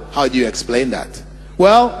God, how do you explain that?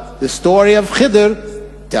 Well, the story of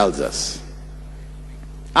Khidr tells us.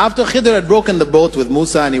 After Khidr had broken the boat with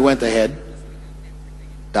Musa and he went ahead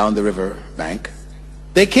down the river bank,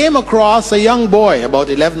 they came across a young boy, about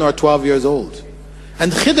 11 or 12 years old.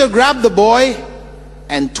 And Khidr grabbed the boy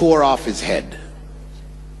and tore off his head.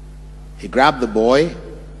 He grabbed the boy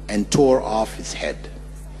and tore off his head.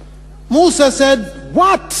 Musa said,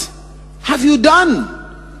 "What have you done?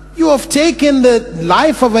 You have taken the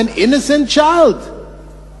life of an innocent child.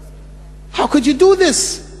 How could you do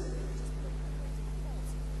this?"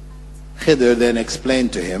 Khidr then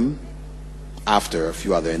explained to him, after a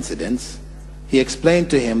few other incidents, he explained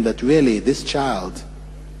to him that really this child,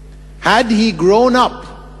 had he grown up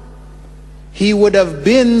he would have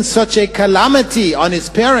been such a calamity on his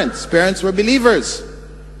parents. Parents were believers.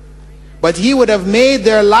 But he would have made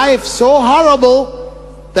their life so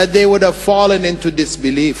horrible that they would have fallen into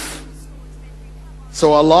disbelief.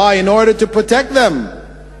 So Allah, in order to protect them,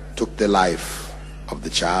 took the life of the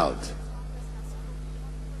child.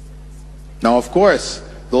 Now, of course,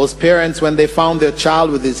 those parents, when they found their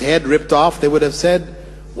child with his head ripped off, they would have said,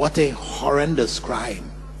 what a horrendous crime.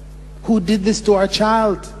 Who did this to our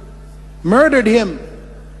child? Murdered him.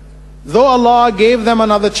 Though Allah gave them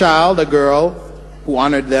another child, a girl, who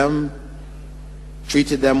honored them,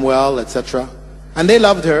 treated them well, etc., and they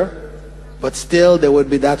loved her, but still there would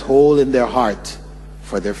be that hole in their heart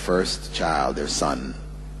for their first child, their son,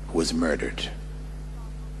 who was murdered.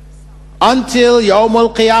 Until Yawm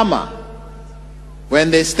al-Qiyamah,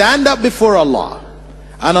 when they stand up before Allah,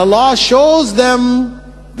 and Allah shows them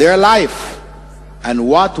their life and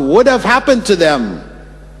what would have happened to them,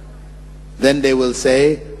 then they will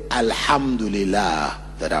say, Alhamdulillah,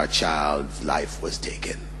 that our child's life was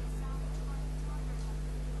taken.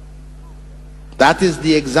 That is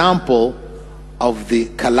the example of the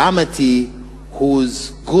calamity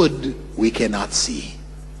whose good we cannot see.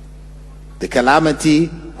 The calamity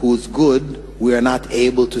whose good we are not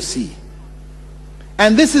able to see.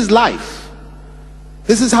 And this is life.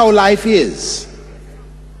 This is how life is.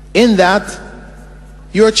 In that,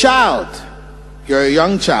 you're a child. You're a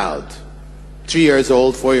young child. 3 years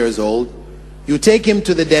old, 4 years old. You take him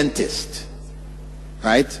to the dentist.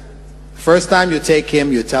 Right? First time you take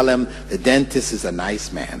him, you tell him the dentist is a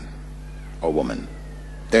nice man or woman.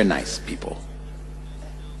 They're nice people.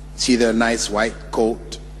 See their nice white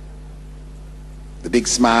coat, the big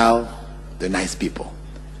smile, they're nice people.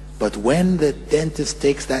 But when the dentist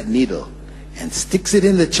takes that needle and sticks it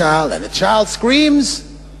in the child and the child screams,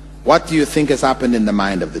 what do you think has happened in the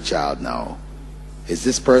mind of the child now? Is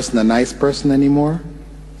this person a nice person anymore?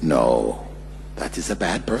 No, that is a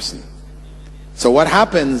bad person. So what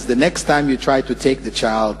happens the next time you try to take the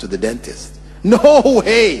child to the dentist? No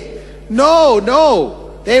way! No,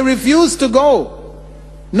 no! They refuse to go.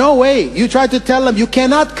 No way. You try to tell them, you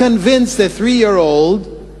cannot convince the 3-year-old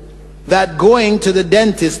that going to the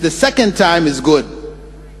dentist the second time is good.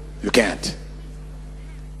 You can't.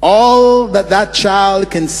 All that that child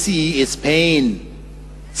can see is pain,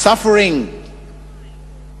 suffering.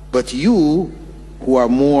 But you, who are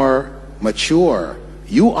more mature,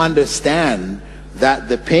 you understand that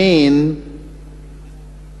the pain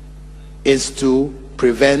is to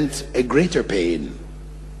prevent a greater pain.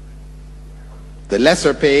 The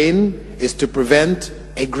lesser pain is to prevent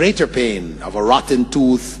a greater pain of a rotten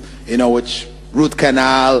tooth, which root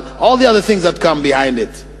canal, all the other things that come behind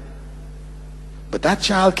it. But that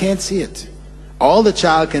child can't see it. All the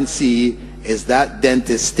child can see is that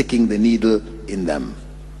dentist sticking the needle in them.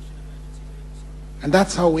 And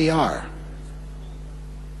that's how we are.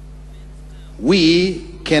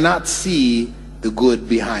 We cannot see the good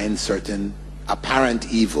behind certain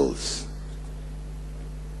apparent evils,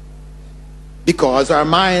 because our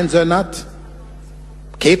minds are not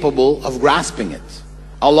capable of grasping it.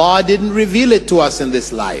 Allah didn't reveal it to us in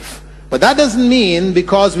this life. But that doesn't mean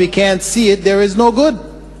because we can't see it, there is no good.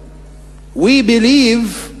 We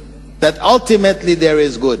believe that ultimately there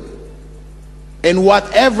is good in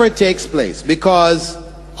whatever takes place, because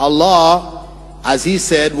Allah, as He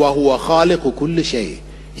said, وَهُوَ خَالِقُ كُلِّ شَيْءٍ,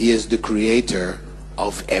 He is the creator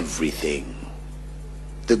of everything,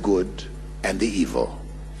 the good and the evil.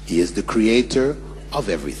 He is the creator of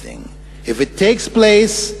everything. If it takes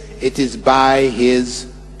place, it is by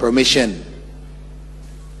His permission.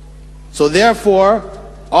 So therefore,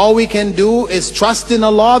 all we can do is trust in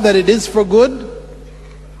Allah that it is for good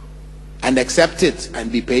and accept it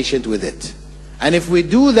and be patient with it. And if we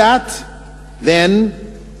do that,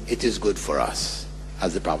 then it is good for us,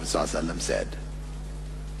 as the Prophet ﷺ said.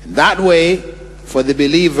 In that way, for the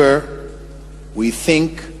believer, we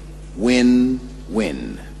think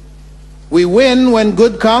win-win. We win when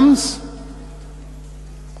good comes,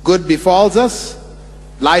 good befalls us,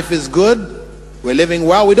 life is good, we're living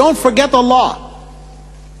well. We don't forget Allah,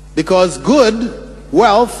 because good,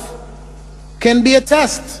 wealth, can be a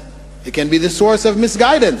test. It can be the source of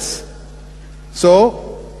misguidance.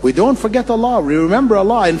 So we don't forget Allah, we remember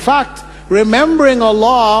Allah. In fact, remembering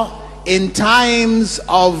Allah in times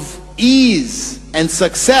of ease and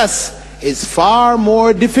success is far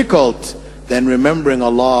more difficult than remembering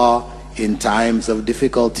Allah in times of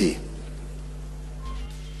difficulty.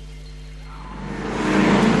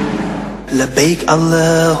 لبيك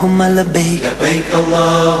اللهم لبيك لبيك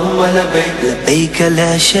اللهم لبيك لبيك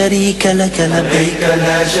لا شريك لك لبيك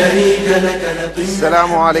لا شريك لك لبيك.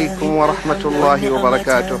 Assalamu alaikum wa rahmatullahi wa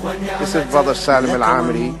barakatuh. This is Brother Salim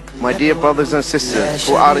Al-Amri. My dear brothers and sisters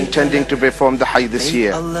who are intending to perform the Hajj this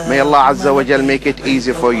year, may Allah Azza wa Jal make it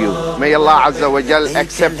easy for you. May Allah Azza wa Jal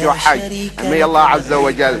accept your Hajj. And may Allah Azza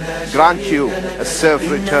wa Jal grant you a safe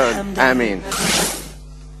return. Ameen.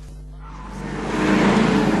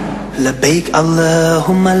 لبيك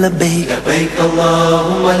اللهم لبيك لبيك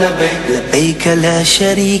اللهم لبيك لبيك لا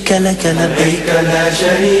شريك لك لبيك لا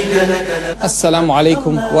شريك لك. Assalamu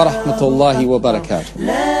alaikum wa rahmatullahi wa barakatuh.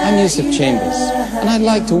 I'm Yusuf Chambers, and I'd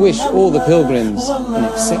like to wish all the pilgrims an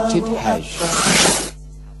accepted Hajj.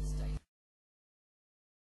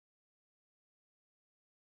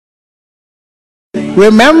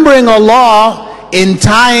 Remembering Allah in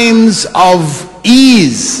times of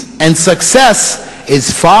ease and success is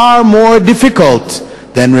far more difficult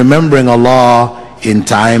than remembering Allah in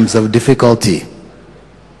times of difficulty.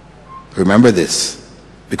 Remember this,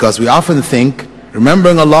 because we often think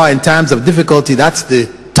remembering Allah in times of difficulty, that's the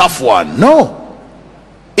tough one. No.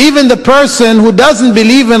 Even the person who doesn't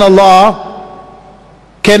believe in Allah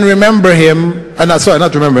can remember Him,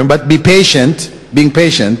 not remember Him, but be patient, being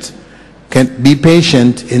patient, can be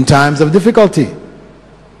patient in times of difficulty.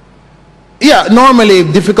 Yeah, normally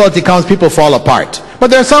if difficulty comes, people fall apart. But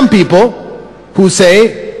there are some people who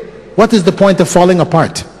say, what is the point of falling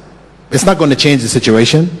apart? It's not going to change the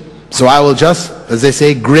situation. So I will just, as they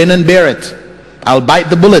say, grin and bear it. I'll bite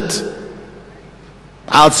the bullet.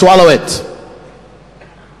 I'll swallow it.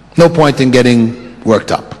 No point in getting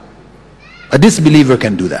worked up. A disbeliever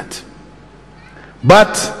can do that.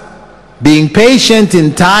 But being patient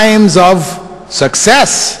in times of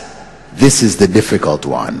success, this is the difficult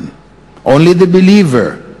one. Only the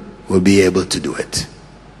believer will be able to do it.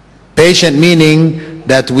 Patient meaning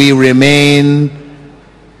that we remain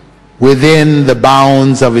within the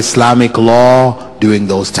bounds of Islamic law during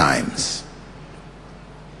those times.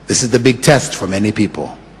 This is the big test for many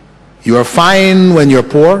people. You are fine when you're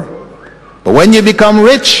poor, but when you become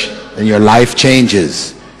rich, then your life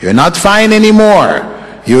changes. You're not fine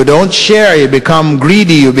anymore. You don't share, you become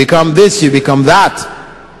greedy, you become this, you become that.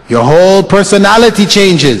 Your whole personality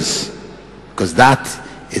changes. Because that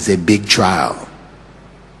is a big trial.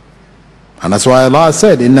 And that's why Allah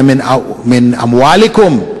said, Inna min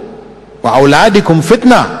amwalikum wa awladikum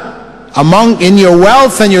fitna. In your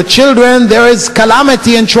wealth and your children, there is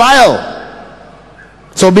calamity and trial.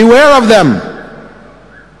 So beware of them.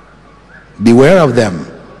 Beware of them.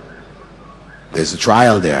 There's a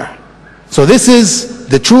trial there. So this is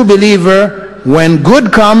the true believer. When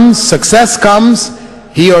good comes, success comes,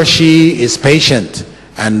 he or she is patient.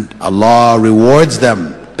 And Allah rewards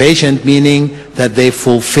them. Patient meaning that they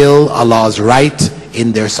fulfill Allah's right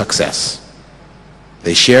in their success.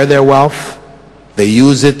 They share their wealth. They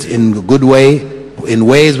use it in a good way, in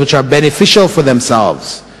ways which are beneficial for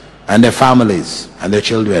themselves and their families and their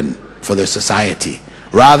children, for their society,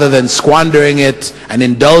 rather than squandering it and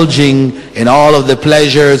indulging in all of the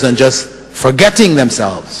pleasures and just forgetting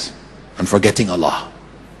themselves and forgetting Allah.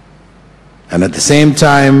 And at the same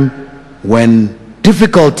time, when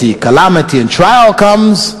difficulty, calamity and trial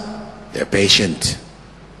comes, they're patient.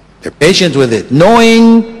 They're patient with it,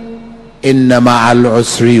 knowing inna ma'al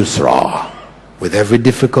usri yusra. With every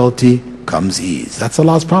difficulty comes ease. That's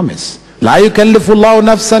Allah's promise. La yukallifu Allahu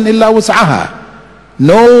nafsan illa wus'aha.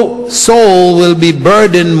 No soul will be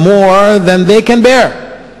burdened more than they can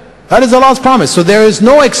bear. That is Allah's promise. So there is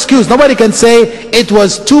no excuse. Nobody can say it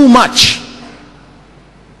was too much.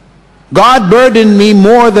 God burdened me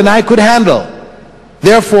more than I could handle,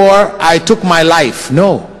 therefore I took my life.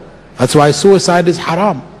 No. That's why suicide is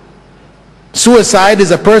haram. Suicide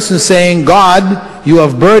is a person saying, God, you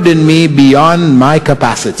have burdened me beyond my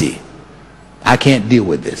capacity. I can't deal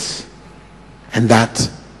with this. And that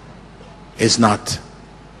is not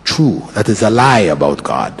true. That is a lie about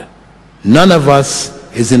God. None of us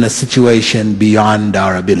is in a situation beyond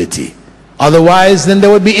our ability. Otherwise, then there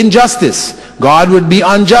would be injustice. God would be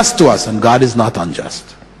unjust to us, and God is not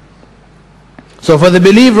unjust. So for the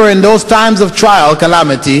believer in those times of trial,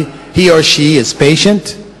 calamity, he or she is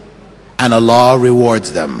patient, and Allah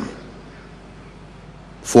rewards them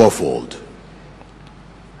fourfold.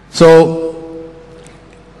 So,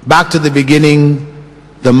 back to the beginning,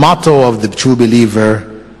 the motto of the true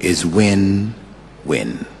believer is win,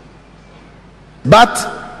 win. But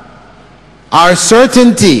our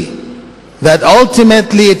certainty that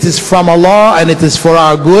ultimately it is from Allah and it is for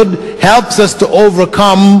our good helps us to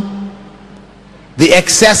overcome the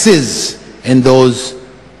excesses in those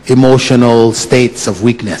emotional states of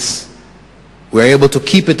weakness. we're able to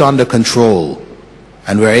keep it under control,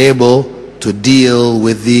 and we're able to deal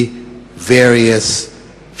with the various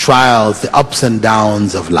trials, the ups and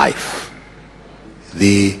downs of life.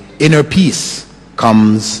 The inner peace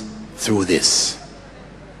comes through this.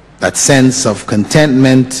 That sense of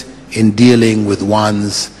contentment in dealing with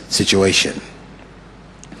one's situation.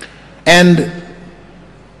 And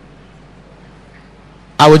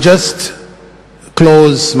I would just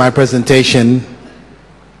close my presentation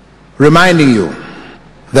reminding you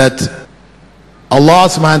that Allah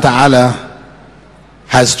subhanahu wa ta'ala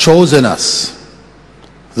has chosen us,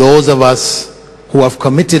 those of us who have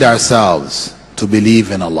committed ourselves to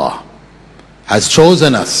believe in Allah, has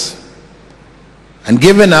chosen us and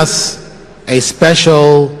given us a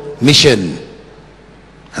special mission.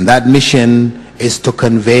 And that mission is to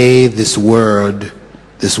convey this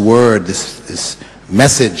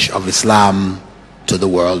message of Islam to the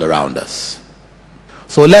world around us.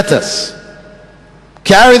 So let us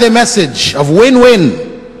carry the message of win-win,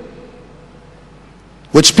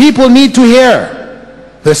 which people need to hear.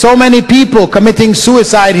 There's so many people committing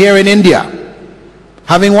suicide here in India,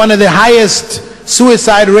 having one of the highest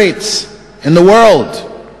suicide rates in the world.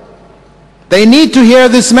 They need to hear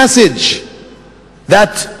this message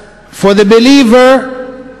that for the believer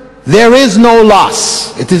there is no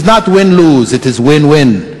loss. It is not win-lose, it is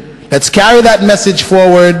win-win. Let's carry that message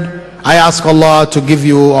forward. I ask Allah to give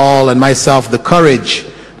you all and myself the courage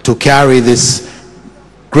to carry this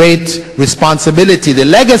great responsibility, the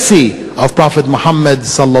legacy of Prophet Muhammad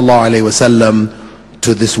sallallahu alaihi wasallam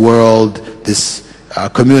to this world, this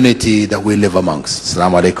community that we live amongst.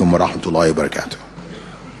 Assalamu alaikum wa rahmatullahi wa barakatuh.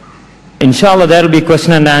 Inshallah, there will be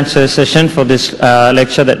question and answer session for this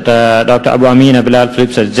lecture that Dr. Abu Amin Bilal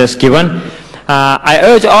Phillips has just given. I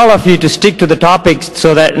urge all of you to stick to the topics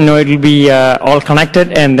so that it will be all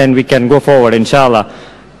connected, and then we can go forward, inshallah.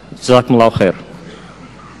 Jazakumullahu khair.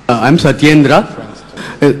 I'm Satyendra.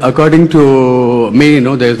 According to me,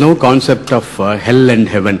 there is no concept of hell and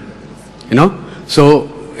heaven. So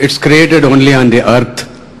it's created only on the earth,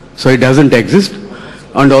 so it doesn't exist.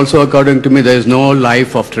 And also, according to me, there is no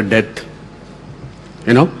life after death.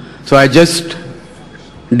 So I just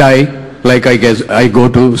die, like I guess I go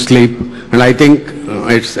to sleep, and I think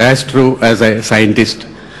it's as true as a scientist.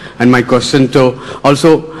 And my question to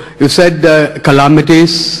also, you said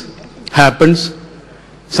calamities happens,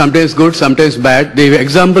 sometimes good, sometimes bad. The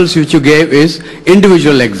examples which you gave is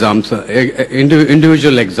individual examples.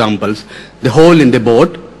 The hole in the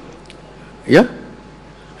boat, yeah,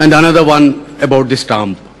 and another one about the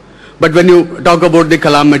stamp. But when you talk about the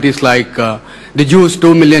calamities like the Jews,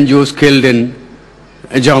 2 million Jews killed in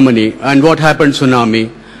Germany, and what happened, tsunami,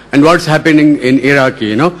 and what's happening in Iraq,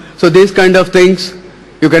 So these kind of things,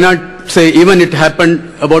 you cannot say, even it happened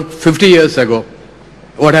about 50 years ago,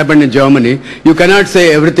 what happened in Germany, you cannot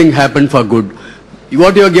say everything happened for good.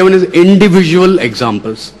 What you are given is individual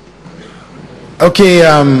examples. Okay,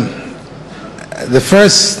 the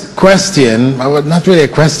first question, not really a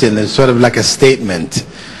question, it's sort of like a statement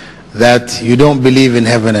that you don't believe in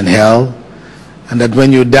heaven and hell, and that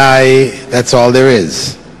when you die, that's all there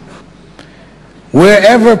is.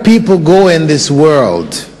 Wherever people go in this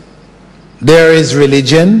world, there is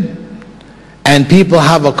religion, and people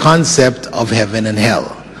have a concept of heaven and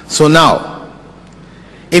hell. So now,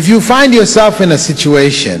 if you find yourself in a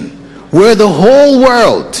situation where the whole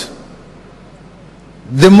world,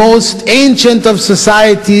 the most ancient of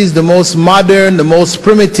societies, the most modern, the most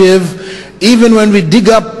primitive, even when we dig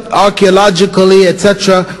up archaeologically,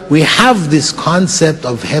 etc., we have this concept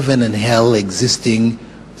of heaven and hell existing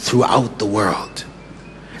throughout the world.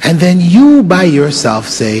 And then you by yourself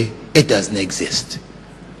say, it doesn't exist.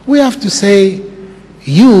 We have to say,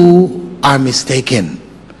 you are mistaken.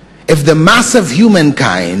 If the mass of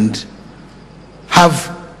humankind have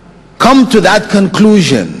come to that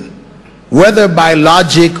conclusion, whether by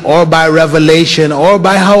logic or by revelation or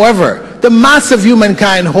by however, the mass of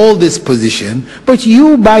humankind hold this position, but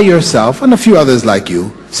you by yourself and a few others like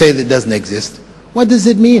you say that it doesn't exist, what does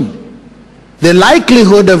it mean? The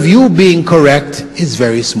likelihood of you being correct is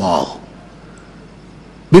very small.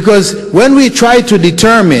 Because when we try to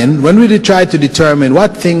determine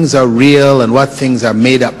what things are real and what things are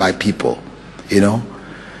made up by people,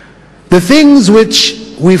 the things which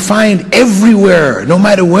we find everywhere, no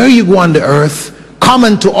matter where you go on the earth,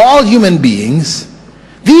 common to all human beings,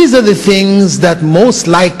 these are the things that most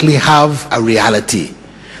likely have a reality.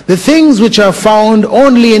 The things which are found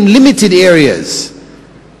only in limited areas,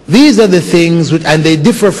 these are the things which, and they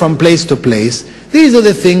differ from place to place, these are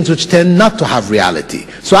the things which tend not to have reality.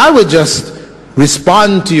 So I would just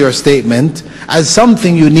respond to your statement as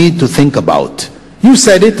something you need to think about. You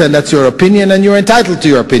said it, and that's your opinion, and you're entitled to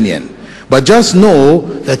your opinion. But just know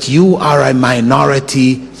that you are a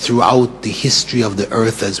minority throughout the history of the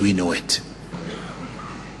earth as we know it.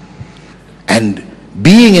 And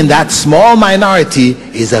being in that small minority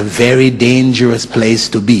is a very dangerous place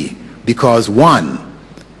to be. Because one,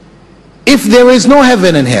 if there is no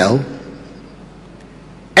heaven and hell,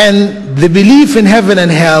 and the belief in heaven and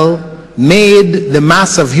hell made the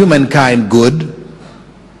mass of humankind good,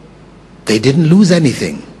 they didn't lose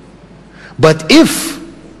anything. But if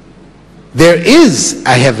there is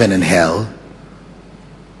a heaven and hell,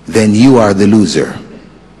 then you are the loser.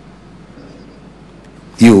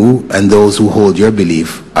 You and those who hold your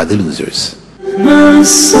belief are the losers.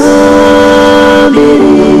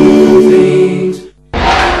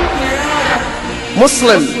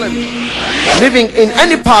 Muslim living in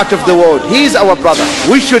any part of the world, he is our brother.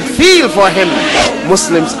 We should feel for him.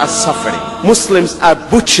 Muslims are suffering. Muslims are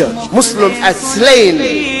butchered. Muslims are slain.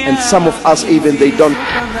 And some of us even, they don't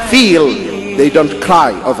feel, they don't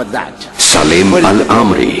cry over that. Salim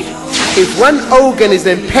Al-Amri. If one organ is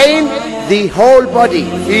in pain, the whole body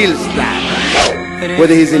feels that.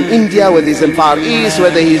 Whether he's in India, whether he's in Far East,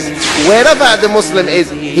 whether he's wherever the Muslim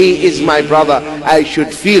is, he is my brother. I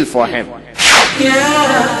should feel for him.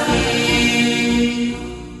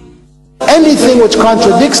 Anything which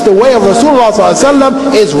contradicts the way of Rasulullah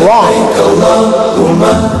ﷺ is wrong.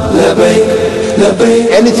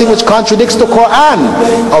 Anything which contradicts the Qur'an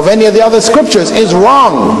of any of the other scriptures is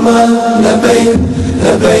wrong.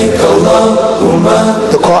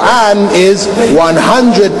 The Qur'an is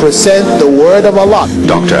 100% the word of Allah.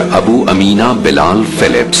 Dr. Abu Amina Bilal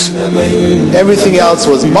Phillips. Everything else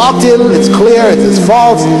was batil, it's clear, it is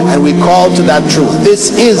false, and we call to that truth.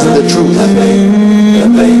 This is the truth.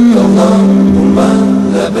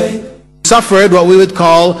 Suffered what we would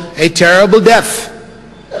call a terrible death.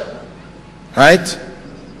 Right?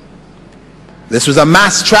 This was a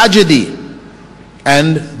mass tragedy,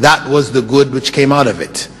 and that was the good which came out of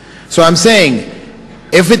it. So I'm saying,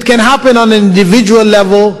 if it can happen on an individual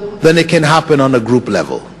level, then it can happen on a group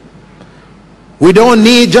level. We don't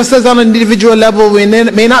need, just as on an individual level, we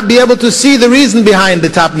may not be able to see the reason behind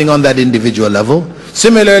it happening on that individual level.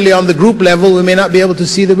 Similarly, on the group level, we may not be able to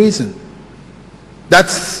see the reason.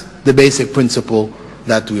 That's the basic principle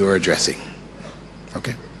that we were addressing.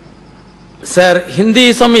 Okay? Sir,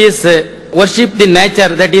 Hinduism is worship the nature,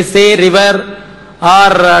 that is say river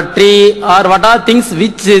or tree or what are things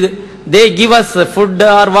which they give us food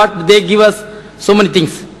or what they give us so many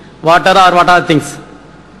things, water or what are things.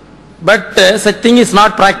 But such thing is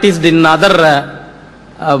not practiced in other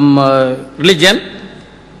religion.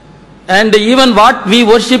 And even what we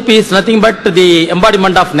worship is nothing but the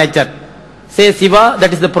embodiment of nature. Say Shiva,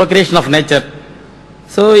 that is the procreation of nature.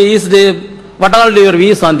 So what are your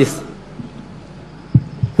views on this?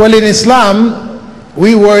 Well, in Islam,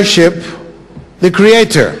 we worship the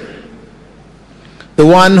Creator, the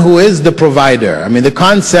one who is the provider. I mean, the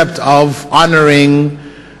concept of honoring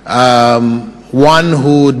one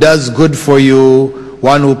who does good for you,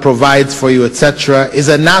 one who provides for you, etc., is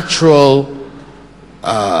a natural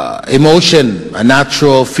emotion, a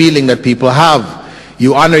natural feeling that people have.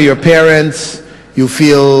 You honor your parents, you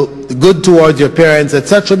feel good towards your parents,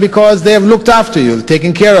 etc., because they have looked after you,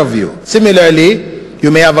 taken care of you. Similarly, you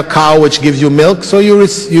may have a cow which gives you milk, so you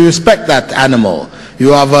respect that animal.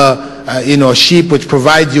 You have a sheep which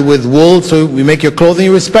provides you with wool, so you make your clothing,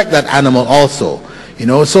 you respect that animal also.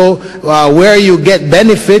 So where you get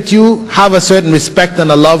benefit, you have a certain respect and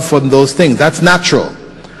a love for those things. That's natural.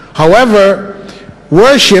 However,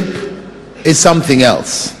 worship is something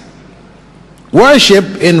else.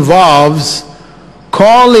 Worship involves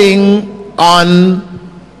calling on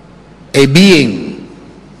a being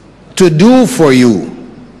to do for you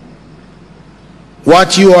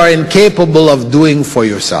what you are incapable of doing for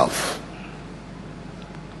yourself.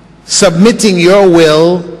 Submitting your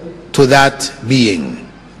will to that being.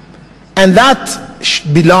 And that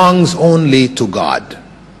belongs only to God.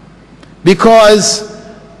 Because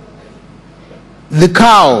the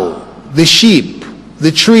cow, the sheep,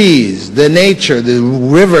 the trees, the nature, the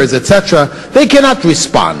rivers, etc., they cannot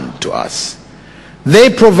respond to us. They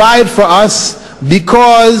provide for us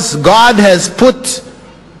because God has put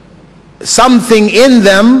something in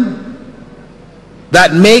them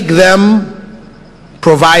that make them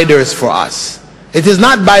providers for us. It is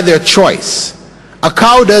not by their choice. A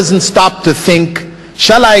cow doesn't stop to think,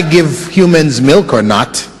 shall I give humans milk or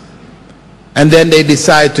not? And then they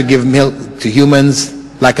decide to give milk to humans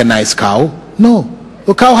like a nice cow. No,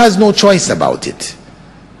 the cow has no choice about it.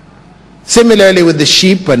 Similarly with the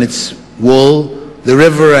sheep and its wool, the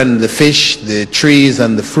river and the fish, the trees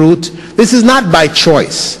and the fruit. This is not by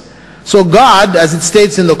choice. So God, as it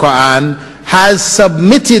states in the Quran, has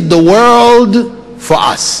submitted the world for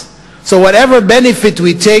us. So whatever benefit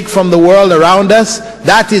we take from the world around us,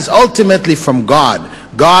 that is ultimately from God.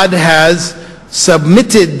 God has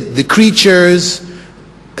submitted the creatures,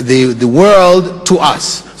 the world to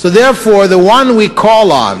us. So therefore, the one we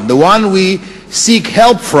call on, the one we seek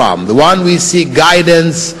help from, the one we seek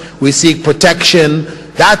guidance, we seek protection,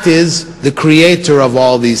 that is the creator of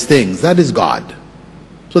all these things. That is God.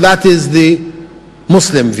 So that is the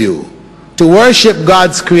Muslim view. To worship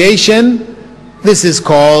God's creation, this is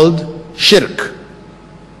called shirk.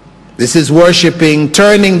 This is worshipping,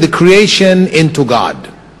 turning the creation into God.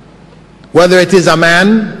 Whether it is a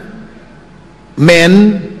man,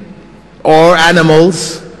 men, or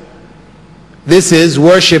animals, this is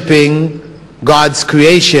worshipping God's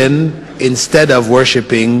creation instead of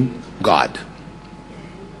worshipping God.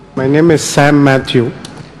 My name is Sam Matthew.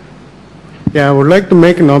 Yeah, I would like to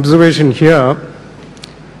make an observation here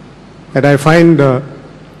that I find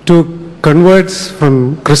two converts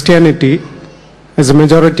from Christianity as a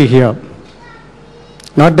majority here.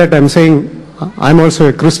 Not that I'm saying I'm also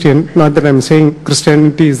a Christian, not that I'm saying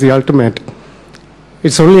Christianity is the ultimate.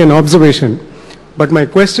 It's only an observation. But my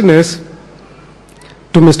question is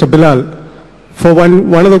to Mr. Bilal. For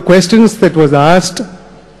one of the questions that was asked,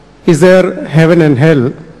 is there heaven and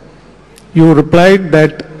hell? You replied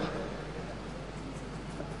that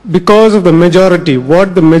because of the majority,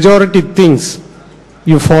 what the majority thinks,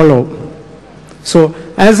 you follow. So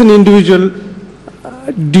as an individual,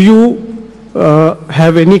 do you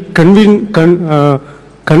have any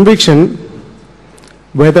conviction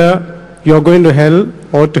whether you're going to hell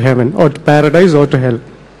or to heaven, or to paradise or to hell?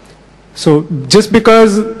 So just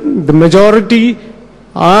because the majority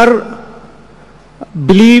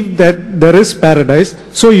believe that there is paradise,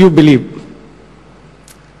 so you believe.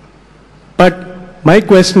 But my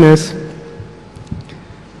question is,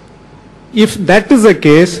 if that is the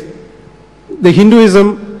case, the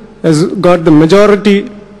Hinduism has got the majority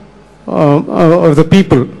of the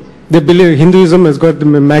people. They believe Hinduism has got the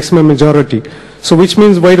maximum majority. So which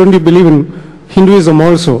means, why don't you believe in Hinduism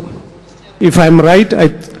also? If I'm right, I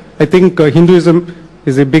think Hinduism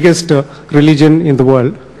is the biggest religion in the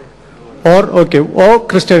world. Or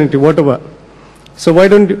Christianity, whatever. So why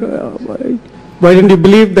don't you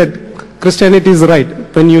believe that Christianity is right?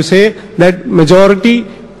 When you say that majority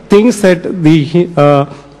thinks that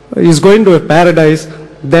is going to a paradise,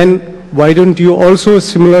 then why don't you also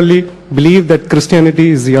similarly believe that Christianity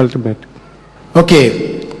is the ultimate?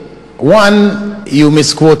 Okay, one, you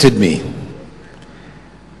misquoted me.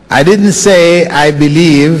 I didn't say I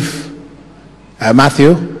believe,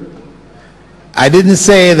 Matthew, I didn't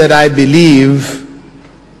say that I believe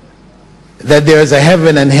that there is a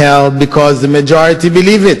heaven and hell because the majority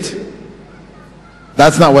believe it.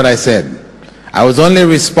 That's not what I said. I was only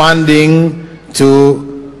responding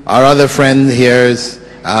to our other friend here's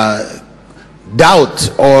doubt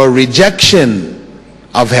or rejection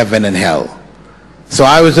of heaven and hell. So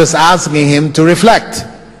I was just asking him to reflect.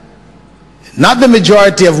 Not the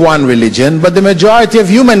majority of one religion, but the majority of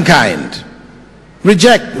humankind.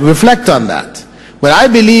 Reflect on that. But I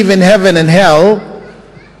believe in heaven and hell,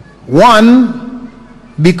 one,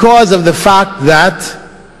 because of the fact that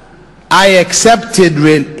I accepted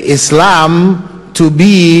Islam to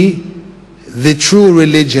be the true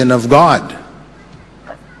religion of God.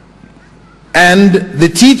 And the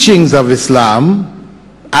teachings of Islam,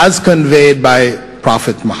 as conveyed by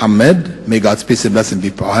Prophet Muhammad, may God's peace and blessing be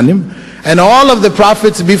upon him, and all of the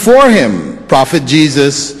prophets before him, Prophet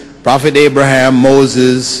Jesus, Prophet Abraham,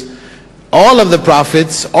 Moses, all of the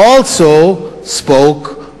prophets also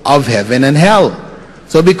spoke of heaven and hell.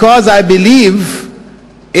 So because I believe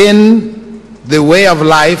in the way of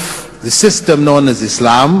life, the system known as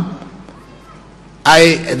Islam,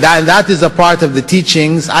 that is a part of the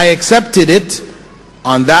teachings. I accepted it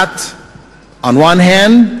on one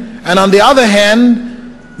hand, and on the other hand,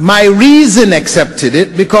 my reason accepted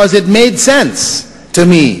it because it made sense to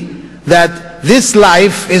me that this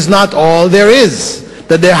life is not all there is,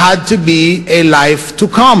 that there had to be a life to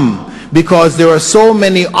come, because there are so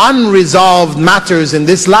many unresolved matters in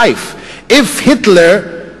this life. If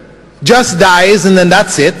Hitler just dies and then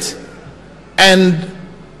that's it, and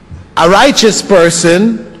a righteous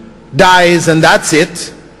person dies and that's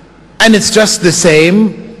it, and it's just the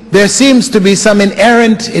same, there seems to be some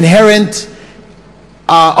inherent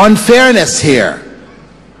unfairness here,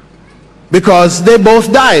 because they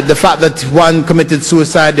both died. The fact that one committed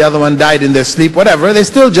suicide, the other one died in their sleep, whatever, they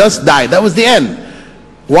still just died. That was the end.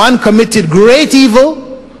 One committed great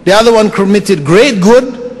evil, the other one committed great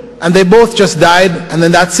good, and they both just died, and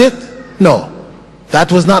then that's it? No.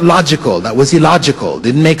 That was not logical. That was illogical.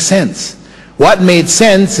 Didn't make sense. What made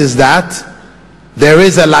sense is that there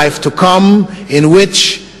is a life to come in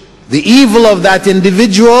which the evil of that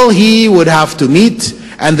individual he would have to meet,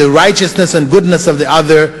 and the righteousness and goodness of the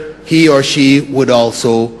other he or she would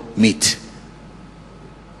also meet.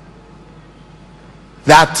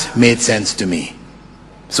 That made sense to me.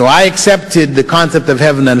 So I accepted the concept of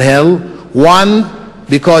heaven and hell, one,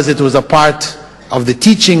 because it was a part of the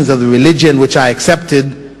teachings of the religion which I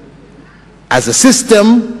accepted as a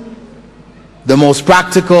system, the most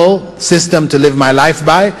practical system to live my life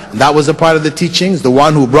by. That was a part of the teachings. The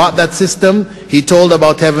one who brought that system, he told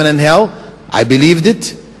about heaven and hell. I believed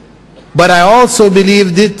it. But I also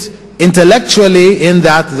believed it intellectually, in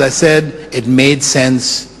that, as I said, it made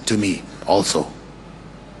sense to me also.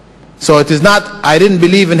 So it is not, I didn't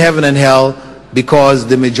believe in heaven and hell because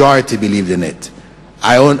the majority believed in it.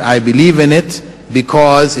 I believe in it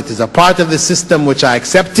because it is a part of the system which I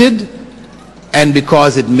accepted, and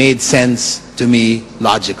because it made sense to me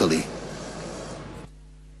logically.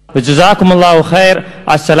 Jazakumullahu khair.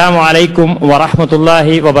 Assalamu alaikum wa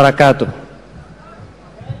rahmatullahi wa barakatuh.